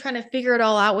of you who are trying to figure it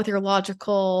all out with your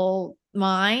logical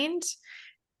mind,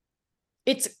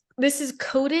 this is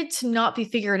coded to not be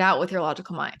figured out with your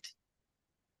logical mind.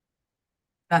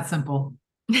 That's simple.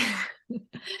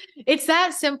 It's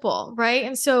that simple, right?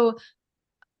 And so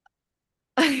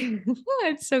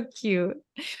it's so cute,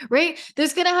 right?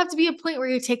 There's going to have to be a point where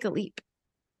you take a leap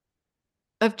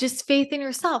of just faith in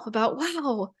yourself about,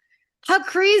 wow, how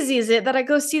crazy is it that I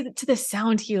go to the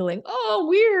sound healing? Oh,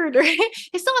 weird, right?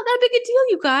 It's not that big a deal,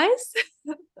 you guys.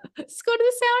 Let's go to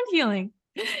the sound healing.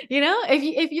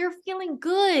 If you're feeling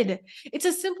good, it's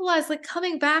as simple as like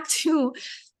coming back to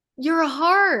your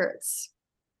heart.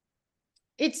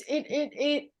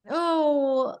 It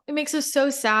makes us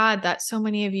so sad that so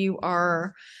many of you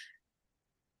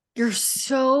you're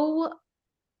so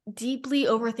deeply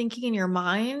overthinking in your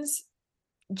minds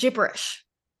gibberish,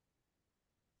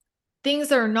 things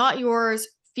that are not yours,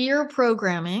 fear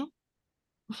programming,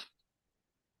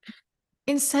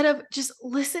 instead of just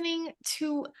listening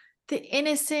to the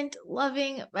innocent,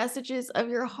 loving messages of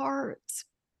your heart.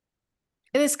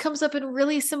 And this comes up in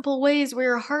really simple ways where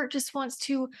your heart just wants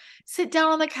to sit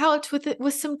down on the couch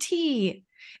with some tea.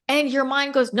 And your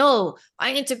mind goes, no,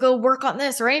 I need to go work on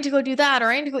this, or I need to go do that, or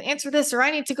I need to go answer this, or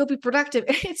I need to go be productive.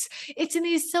 It's in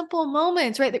these simple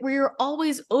moments, right, that where you're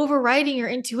always overriding your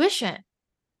intuition.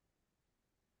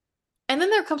 And then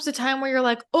there comes a time where you're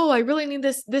like, oh, I really need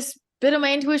this bit of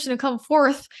my intuition to come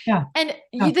forth. Yeah. And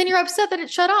then you're upset that it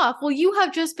shut off. Well, you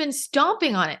have just been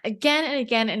stomping on it again and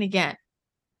again and again.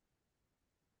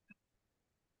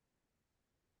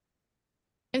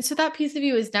 And so that piece of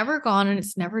you is never gone, and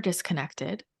it's never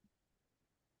disconnected.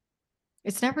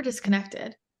 It's never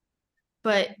disconnected.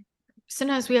 But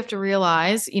sometimes we have to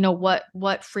realize,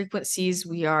 what frequencies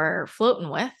we are floating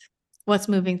with, what's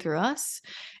moving through us.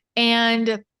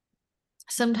 And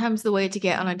sometimes the way to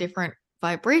get on a different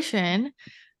vibration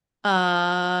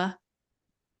is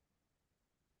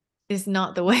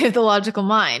not the way of the logical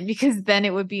mind, because then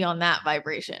it would be on that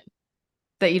vibration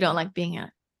that you don't like being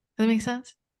at. Does that make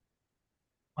sense?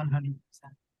 100%.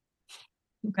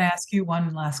 Can I ask you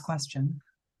one last question?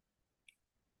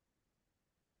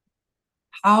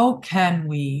 How can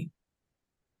we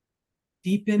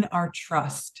deepen our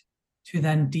trust to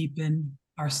then deepen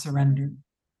our surrender?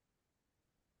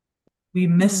 We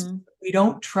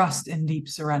don't trust in deep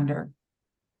surrender.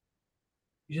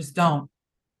 You just don't.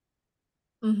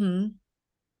 Mm-hmm.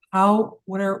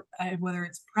 Whether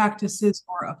it's practices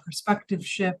or a perspective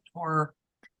shift or.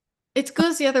 It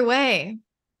goes the other way.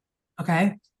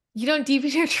 Okay. You don't deepen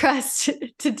your trust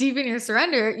to deepen your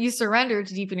surrender. You surrender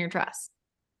to deepen your trust.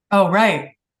 Oh,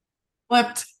 right.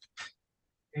 Flipped.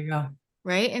 There you go.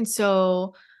 Right. And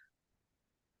so,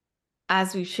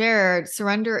 as we've shared,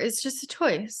 surrender is just a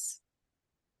choice.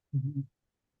 Mm-hmm.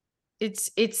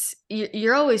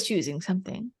 You're always choosing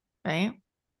something, right?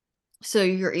 So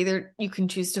you can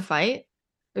choose to fight,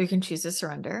 or you can choose to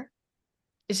surrender.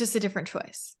 It's just a different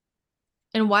choice.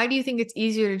 And why do you think it's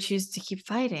easier to choose to keep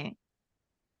fighting?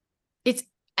 It's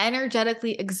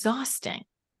energetically exhausting,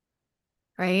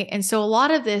 right? And so a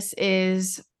lot of this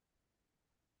is,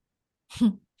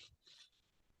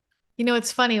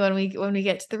 it's funny when we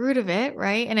get to the root of it,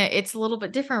 right? And it's a little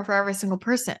bit different for every single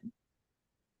person,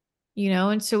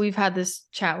 and so we've had this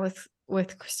chat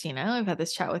with Christina, we've had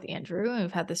this chat with Andrew, and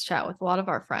we've had this chat with a lot of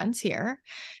our friends here,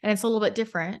 and it's a little bit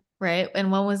different, right?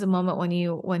 And when was the moment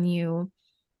when you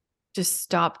just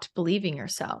stopped believing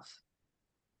yourself?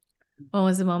 When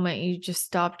was the moment you just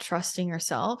stopped trusting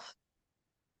yourself?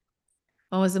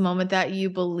 When was the moment that you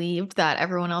believed that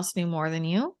everyone else knew more than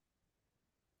you?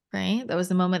 Right? That was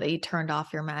the moment that you turned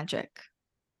off your magic.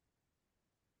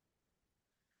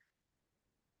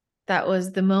 That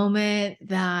was the moment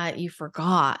that you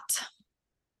forgot.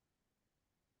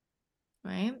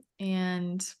 Right?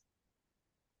 And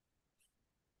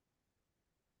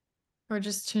we're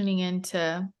just tuning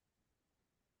into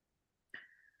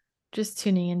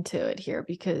it here,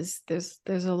 because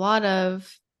there's a lot of,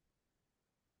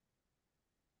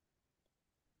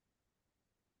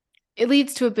 it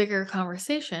leads to a bigger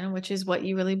conversation, which is what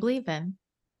you really believe in.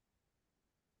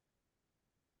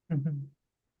 Mm-hmm.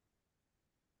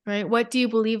 Right? What do you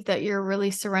believe that you're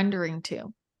really surrendering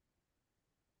to?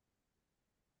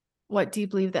 What do you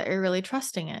believe that you're really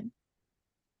trusting in?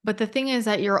 But the thing is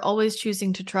that you're always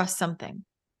choosing to trust something.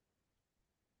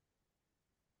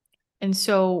 And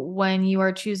so when you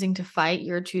are choosing to fight,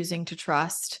 you're choosing to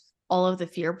trust all of the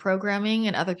fear programming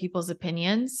and other people's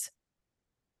opinions.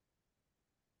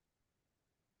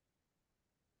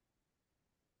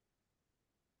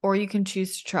 Or you can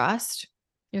choose to trust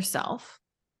yourself.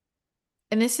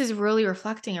 And this is really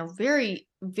reflecting a very,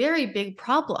 very big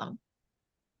problem.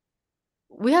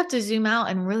 We have to zoom out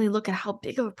and really look at how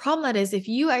big of a problem that is if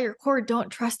you at your core don't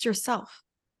trust yourself.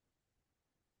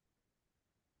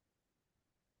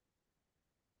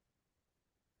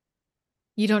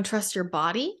 You don't trust your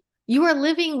body. You are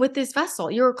living with this vessel.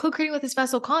 You're co-creating with this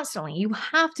vessel constantly. You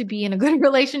have to be in a good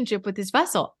relationship with this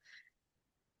vessel.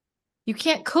 You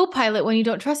can't co-pilot when you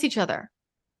don't trust each other.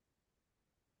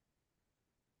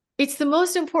 It's the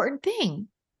most important thing.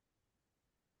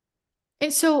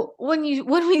 And so when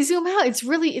we zoom out, it's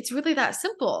really that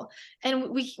simple. And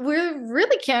we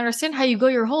really can't understand how you go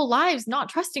your whole lives not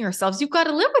trusting yourselves. You've got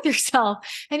to live with yourself.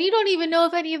 And you don't even know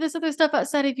if any of this other stuff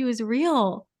outside of you is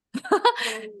real.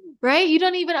 Right? You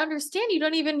don't even understand. You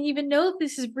don't even know if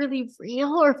this is really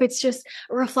real or if it's just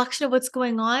a reflection of what's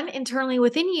going on internally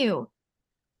within you.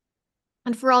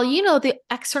 And for all you know, the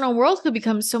external world could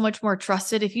become so much more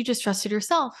trusted if you just trusted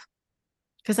yourself,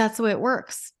 because that's the way it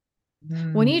works.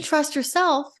 When you trust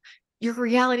yourself, your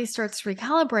reality starts to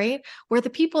recalibrate, where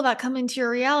the people that come into your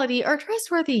reality are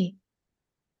trustworthy.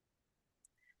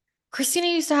 Christina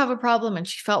used to have a problem and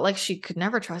she felt like she could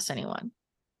never trust anyone.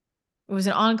 It was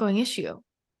an ongoing issue.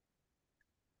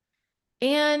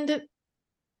 And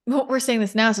well, we're saying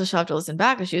this now, so she'll have to listen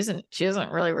back because she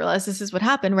doesn't really realize this is what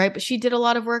happened, right? But she did a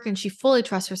lot of work and she fully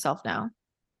trusts herself now.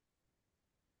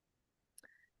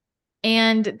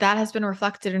 And that has been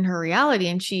reflected in her reality.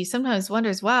 And she sometimes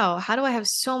wonders, wow, how do I have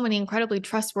so many incredibly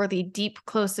trustworthy, deep,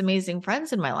 close, amazing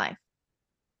friends in my life?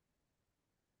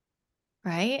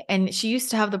 Right. And she used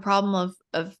to have the problem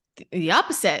of the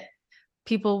opposite.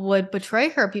 People would betray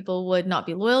her. People would not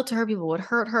be loyal to her. People would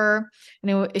hurt her.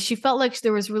 And she felt like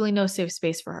there was really no safe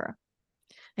space for her.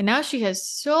 And now she has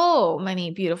so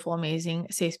many beautiful, amazing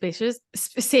safe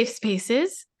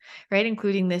spaces, right?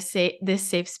 Including this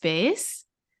safe space.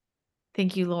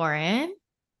 Thank you, Lauren.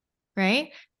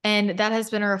 Right. And that has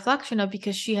been a reflection of,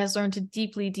 because she has learned to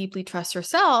deeply, deeply trust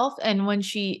herself. And when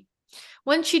she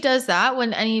does that,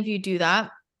 when any of you do that,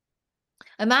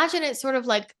 imagine it's sort of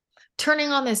like turning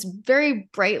on this very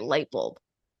bright light bulb,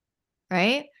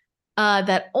 right?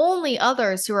 That only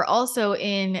others who are also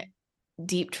in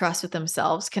deep trust with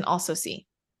themselves can also see.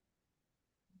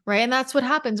 Right. And that's what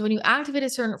happens when you activate a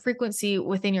certain frequency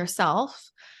within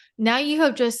yourself. Now you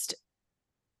have just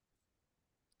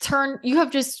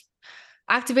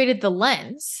activated the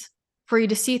lens for you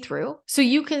to see through, so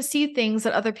you can see things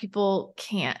that other people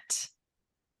can't.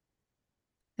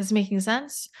 Is making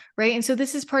sense? Right. And so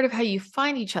this is part of how you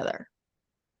find each other.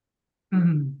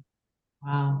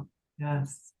 Wow.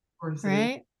 Yes. Of course.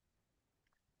 Right.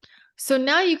 So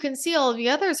now you can see all of the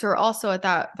others who are also at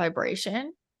that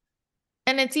vibration,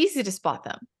 and it's easy to spot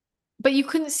them, but you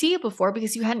couldn't see it before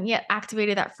because you hadn't yet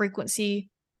activated that frequency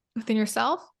within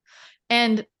yourself.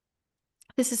 And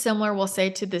this is similar, we'll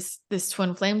say, to this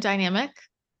twin flame dynamic,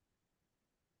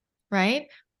 right?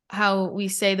 How we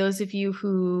say those of you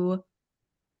who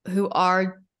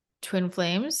are twin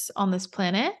flames on this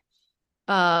planet,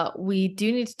 we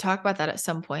do need to talk about that at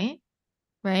some point,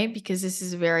 right? Because this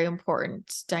is a very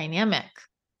important dynamic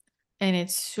and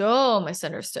it's so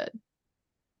misunderstood.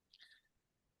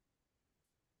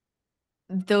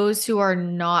 Those who are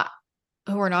not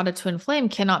a twin flame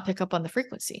cannot pick up on the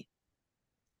frequency.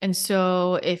 And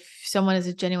so if someone is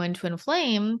a genuine twin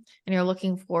flame and you're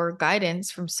looking for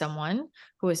guidance from someone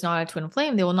who is not a twin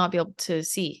flame, they will not be able to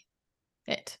see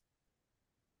it.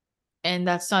 And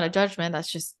that's not a judgment.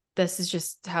 This is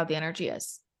just how the energy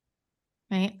is.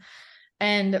 Right.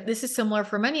 And this is similar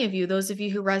for many of you, those of you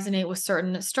who resonate with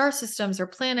certain star systems or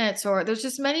planets, or there's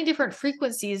just many different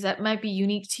frequencies that might be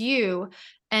unique to you.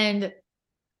 And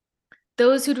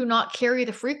those who do not carry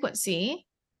the frequency,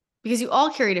 because you all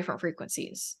carry different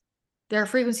frequencies. There are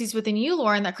frequencies within you,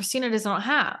 Lauren, that Christina does not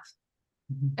have.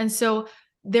 And so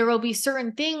there will be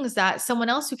certain things that someone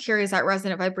else who carries that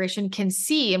resonant vibration can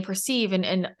see and perceive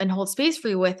and hold space for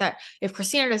you with, that if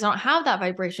Christina does not have that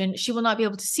vibration, she will not be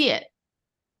able to see it.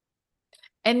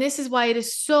 And this is why it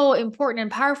is so important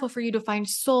and powerful for you to find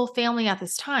soul family at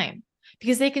this time,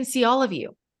 because they can see all of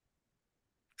you.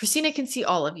 Christina can see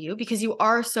all of you because you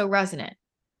are so resonant,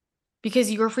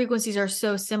 because your frequencies are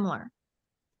so similar.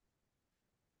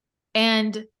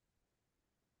 And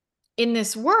in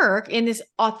this work, in this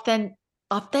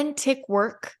authentic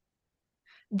work,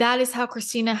 that is how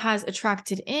Christina has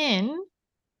attracted in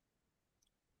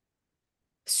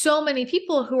so many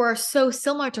people who are so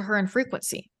similar to her in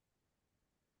frequency.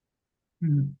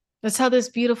 Mhm. That's how this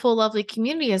beautiful, lovely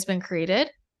community has been created.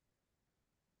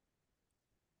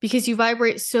 Because you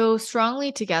vibrate so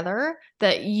strongly together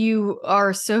that you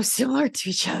are so similar to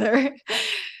each other,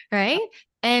 right?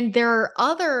 And there are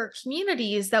other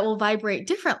communities that will vibrate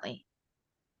differently.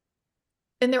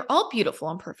 And they're all beautiful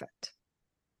and perfect.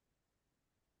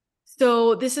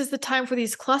 So this is the time for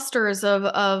these clusters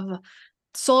of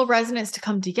soul resonance to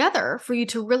come together for you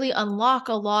to really unlock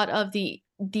a lot of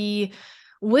the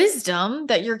wisdom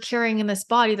that you're carrying in this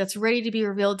body that's ready to be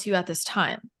revealed to you at this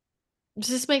time. Does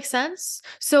this make sense?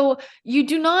 So you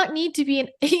do not need to be an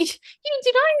you do not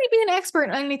need to be an expert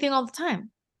on anything all the time,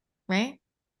 right?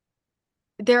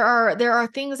 There are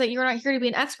things that you're not here to be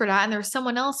an expert at, and there's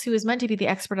someone else who is meant to be the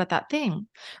expert at that thing,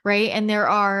 right? And there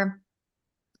are,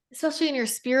 especially in your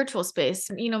spiritual space,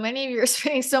 many of you are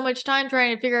spending so much time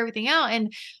trying to figure everything out,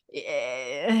 and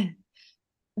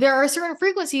there are certain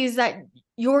frequencies that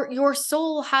your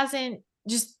soul hasn't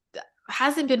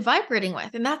been vibrating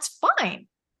with, and that's fine.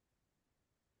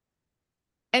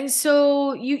 And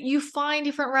so you find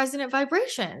different resonant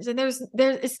vibrations, and there's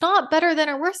it's not better than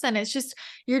or worse than. It's just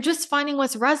you're just finding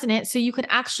what's resonant so you can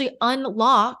actually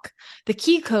unlock the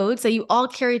key codes that you all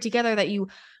carry together, that you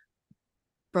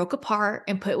broke apart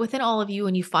and put within all of you,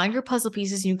 and you find your puzzle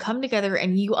pieces and you come together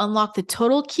and you unlock the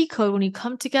total key code when you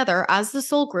come together as the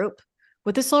soul group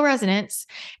with the soul resonance.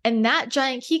 And that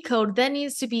giant key code then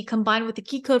needs to be combined with the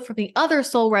key code from the other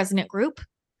soul resonant group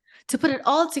to put it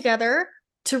all together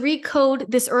to recode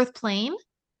this earth plane. Do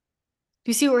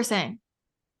you see what we're saying?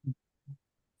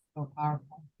 So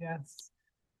powerful. Yes.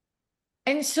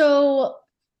 And so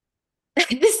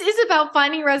this is about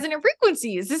finding resonant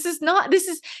frequencies.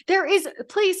 There is a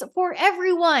place for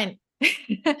everyone.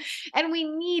 And we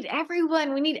need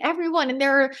everyone. And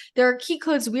there are key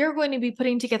codes we are going to be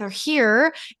putting together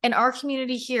here in our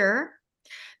community here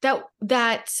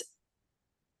that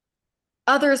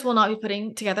others will not be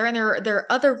putting together. And there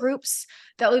are other groups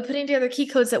that will be putting together key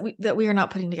codes that we are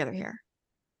not putting together here.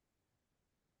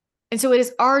 And so it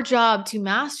is our job to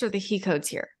master the key codes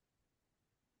here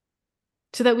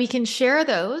so that we can share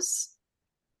those.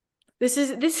 This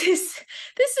is a business.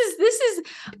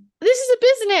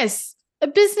 A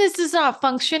business does not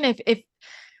function if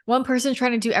one person's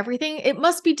trying to do everything. It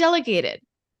must be delegated.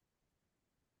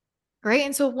 Right?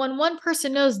 And so when one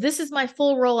person knows this is my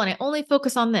full role and I only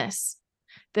focus on this,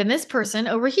 then this person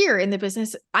over here in the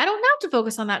business, I don't have to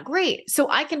focus on that. Great. So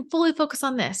I can fully focus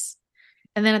on this.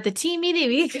 And then at the team meeting,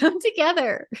 we come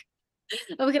together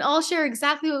and we can all share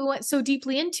exactly what we went so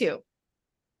deeply into.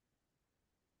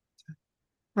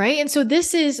 Right? And so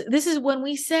this is when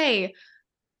we say,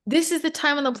 this is the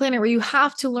time on the planet where you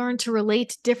have to learn to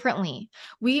relate differently.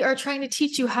 We are trying to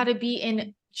teach you how to be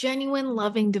in genuine,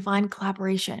 loving, divine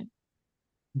collaboration.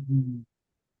 Mhm.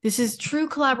 This is true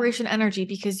collaboration energy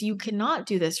because you cannot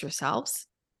do this yourselves.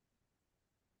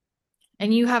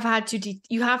 And you have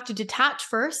to detach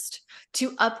first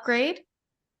to upgrade,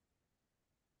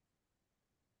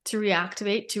 to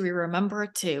reactivate, to remember,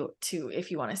 to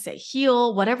if you want to say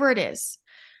heal, whatever it is.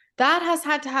 That has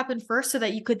had to happen first so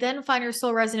that you could then find your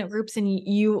soul resonant groups, and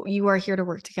you are here to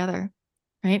work together,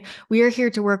 right? We are here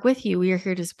to work with you. We are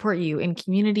here to support you in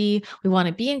community. We want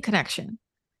to be in connection,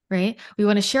 right? We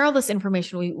want to share all this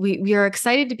information. We are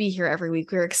excited to be here every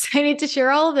week. We're excited to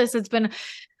share all of this. It's been,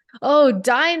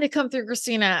 dying to come through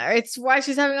Christina. It's why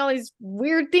she's having all these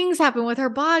weird things happen with her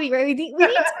body, right? We need to get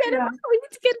it out. We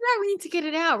need to get it out. We need to get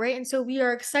it out, right? And so we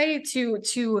are excited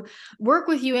to work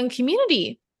with you in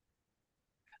community.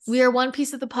 We are one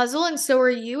piece of the puzzle, and so are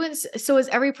you, and so is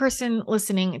every person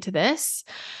listening to this.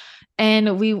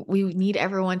 And we need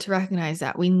everyone to recognize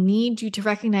that. We need you to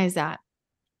recognize that.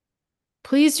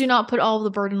 Please do not put all of the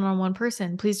burden on one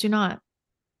person. Please do not.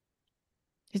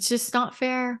 It's just not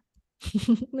fair.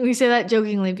 We say that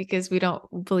jokingly because we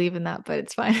don't believe in that, but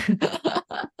it's fine.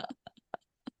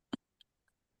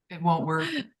 It won't work.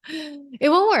 It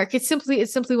won't work. It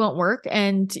simply won't work.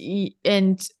 And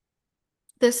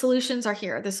the solutions are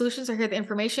here. The solutions are here. The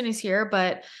information is here,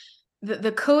 but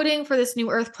the coding for this new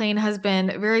earth plane has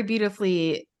been very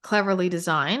beautifully, cleverly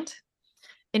designed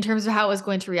in terms of how it was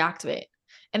going to reactivate.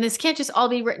 And this can't just all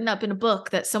be written up in a book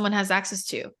that someone has access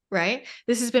to, right?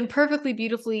 This has been perfectly,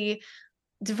 beautifully,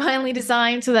 divinely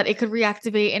designed so that it could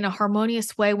reactivate in a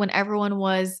harmonious way when everyone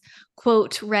was,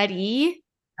 quote, ready,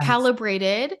 Yes.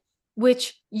 calibrated,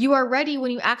 which you are ready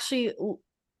when you actually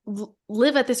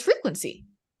live at this frequency.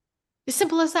 As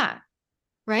simple as that,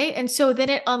 right? And so then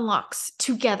it unlocks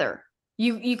together.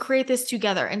 You create this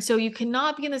together. And so you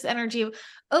cannot be in this energy of,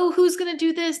 oh, who's going to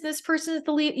do this? This person is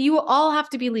the lead. You all have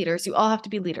to be leaders. You all have to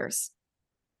be leaders.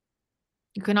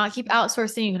 You cannot keep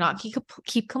outsourcing. You cannot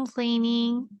keep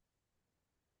complaining.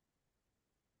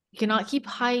 You cannot keep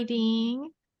hiding,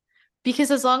 because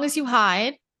as long as you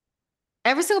hide,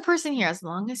 every single person here, as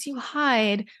long as you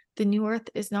hide, the new earth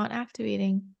is not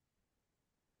activating,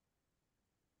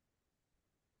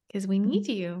 because we need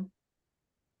you.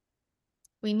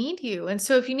 We need you. And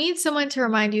so if you need someone to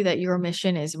remind you that your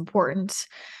mission is important,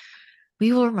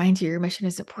 we will remind you your mission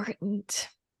is important.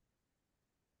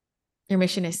 Your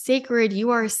mission is sacred.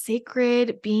 You are a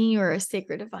sacred being. You are a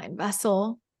sacred divine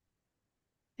vessel.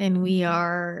 And we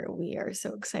are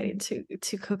so excited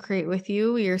to co-create with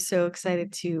you. We are so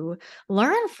excited to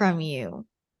learn from you.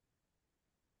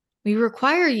 We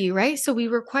require you, right? So we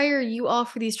require you all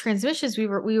for these transmissions. We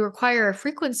require a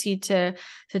frequency to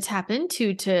tap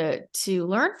into, to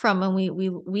learn from, and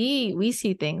we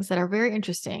see things that are very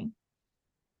interesting,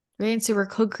 right? And so we're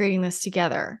co-creating this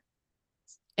together,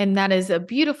 and that is a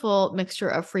beautiful mixture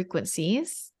of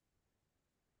frequencies.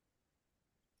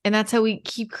 And that's how we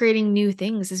keep creating new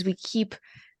things, is we keep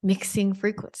mixing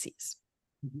frequencies.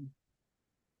 Mm-hmm.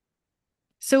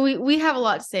 So we have a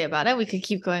lot to say about it. We could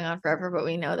keep going on forever, but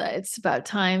we know that it's about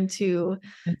time to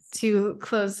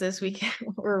close this weekend.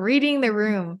 We're reading the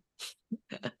room.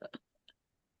 Thank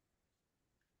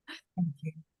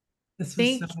you. This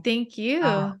was thank you.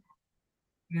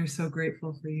 We are so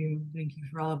grateful for you. Thank you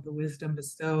for all of the wisdom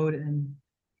bestowed, and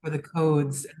for the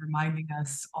codes, and reminding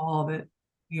us all that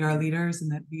we are leaders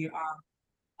and that we are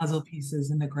puzzle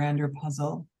pieces in the grander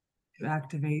puzzle to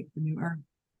activate the new earth.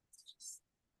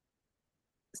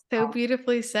 So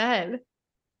beautifully said.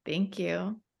 Thank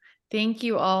you. Thank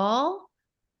you all.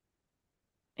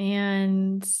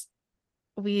 And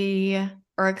we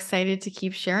are excited to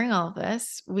keep sharing all of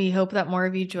this. We hope that more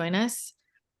of you join us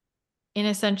in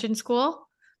Ascension School,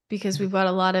 because we've got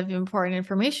a lot of important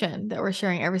information that we're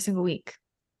sharing every single week.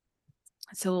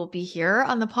 So we'll be here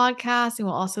on the podcast, and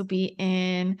we'll also be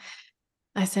in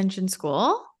Ascension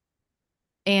School.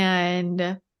 And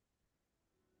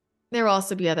there will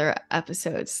also be other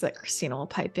episodes that Christina will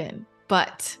pipe in.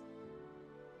 But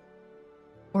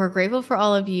we're grateful for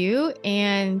all of you,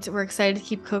 and we're excited to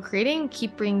keep co-creating,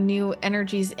 keep bringing new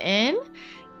energies in.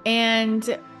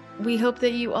 And we hope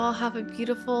that you all have a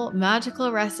beautiful,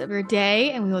 magical rest of your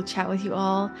day, and we will chat with you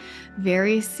all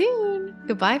very soon.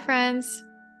 Goodbye, friends.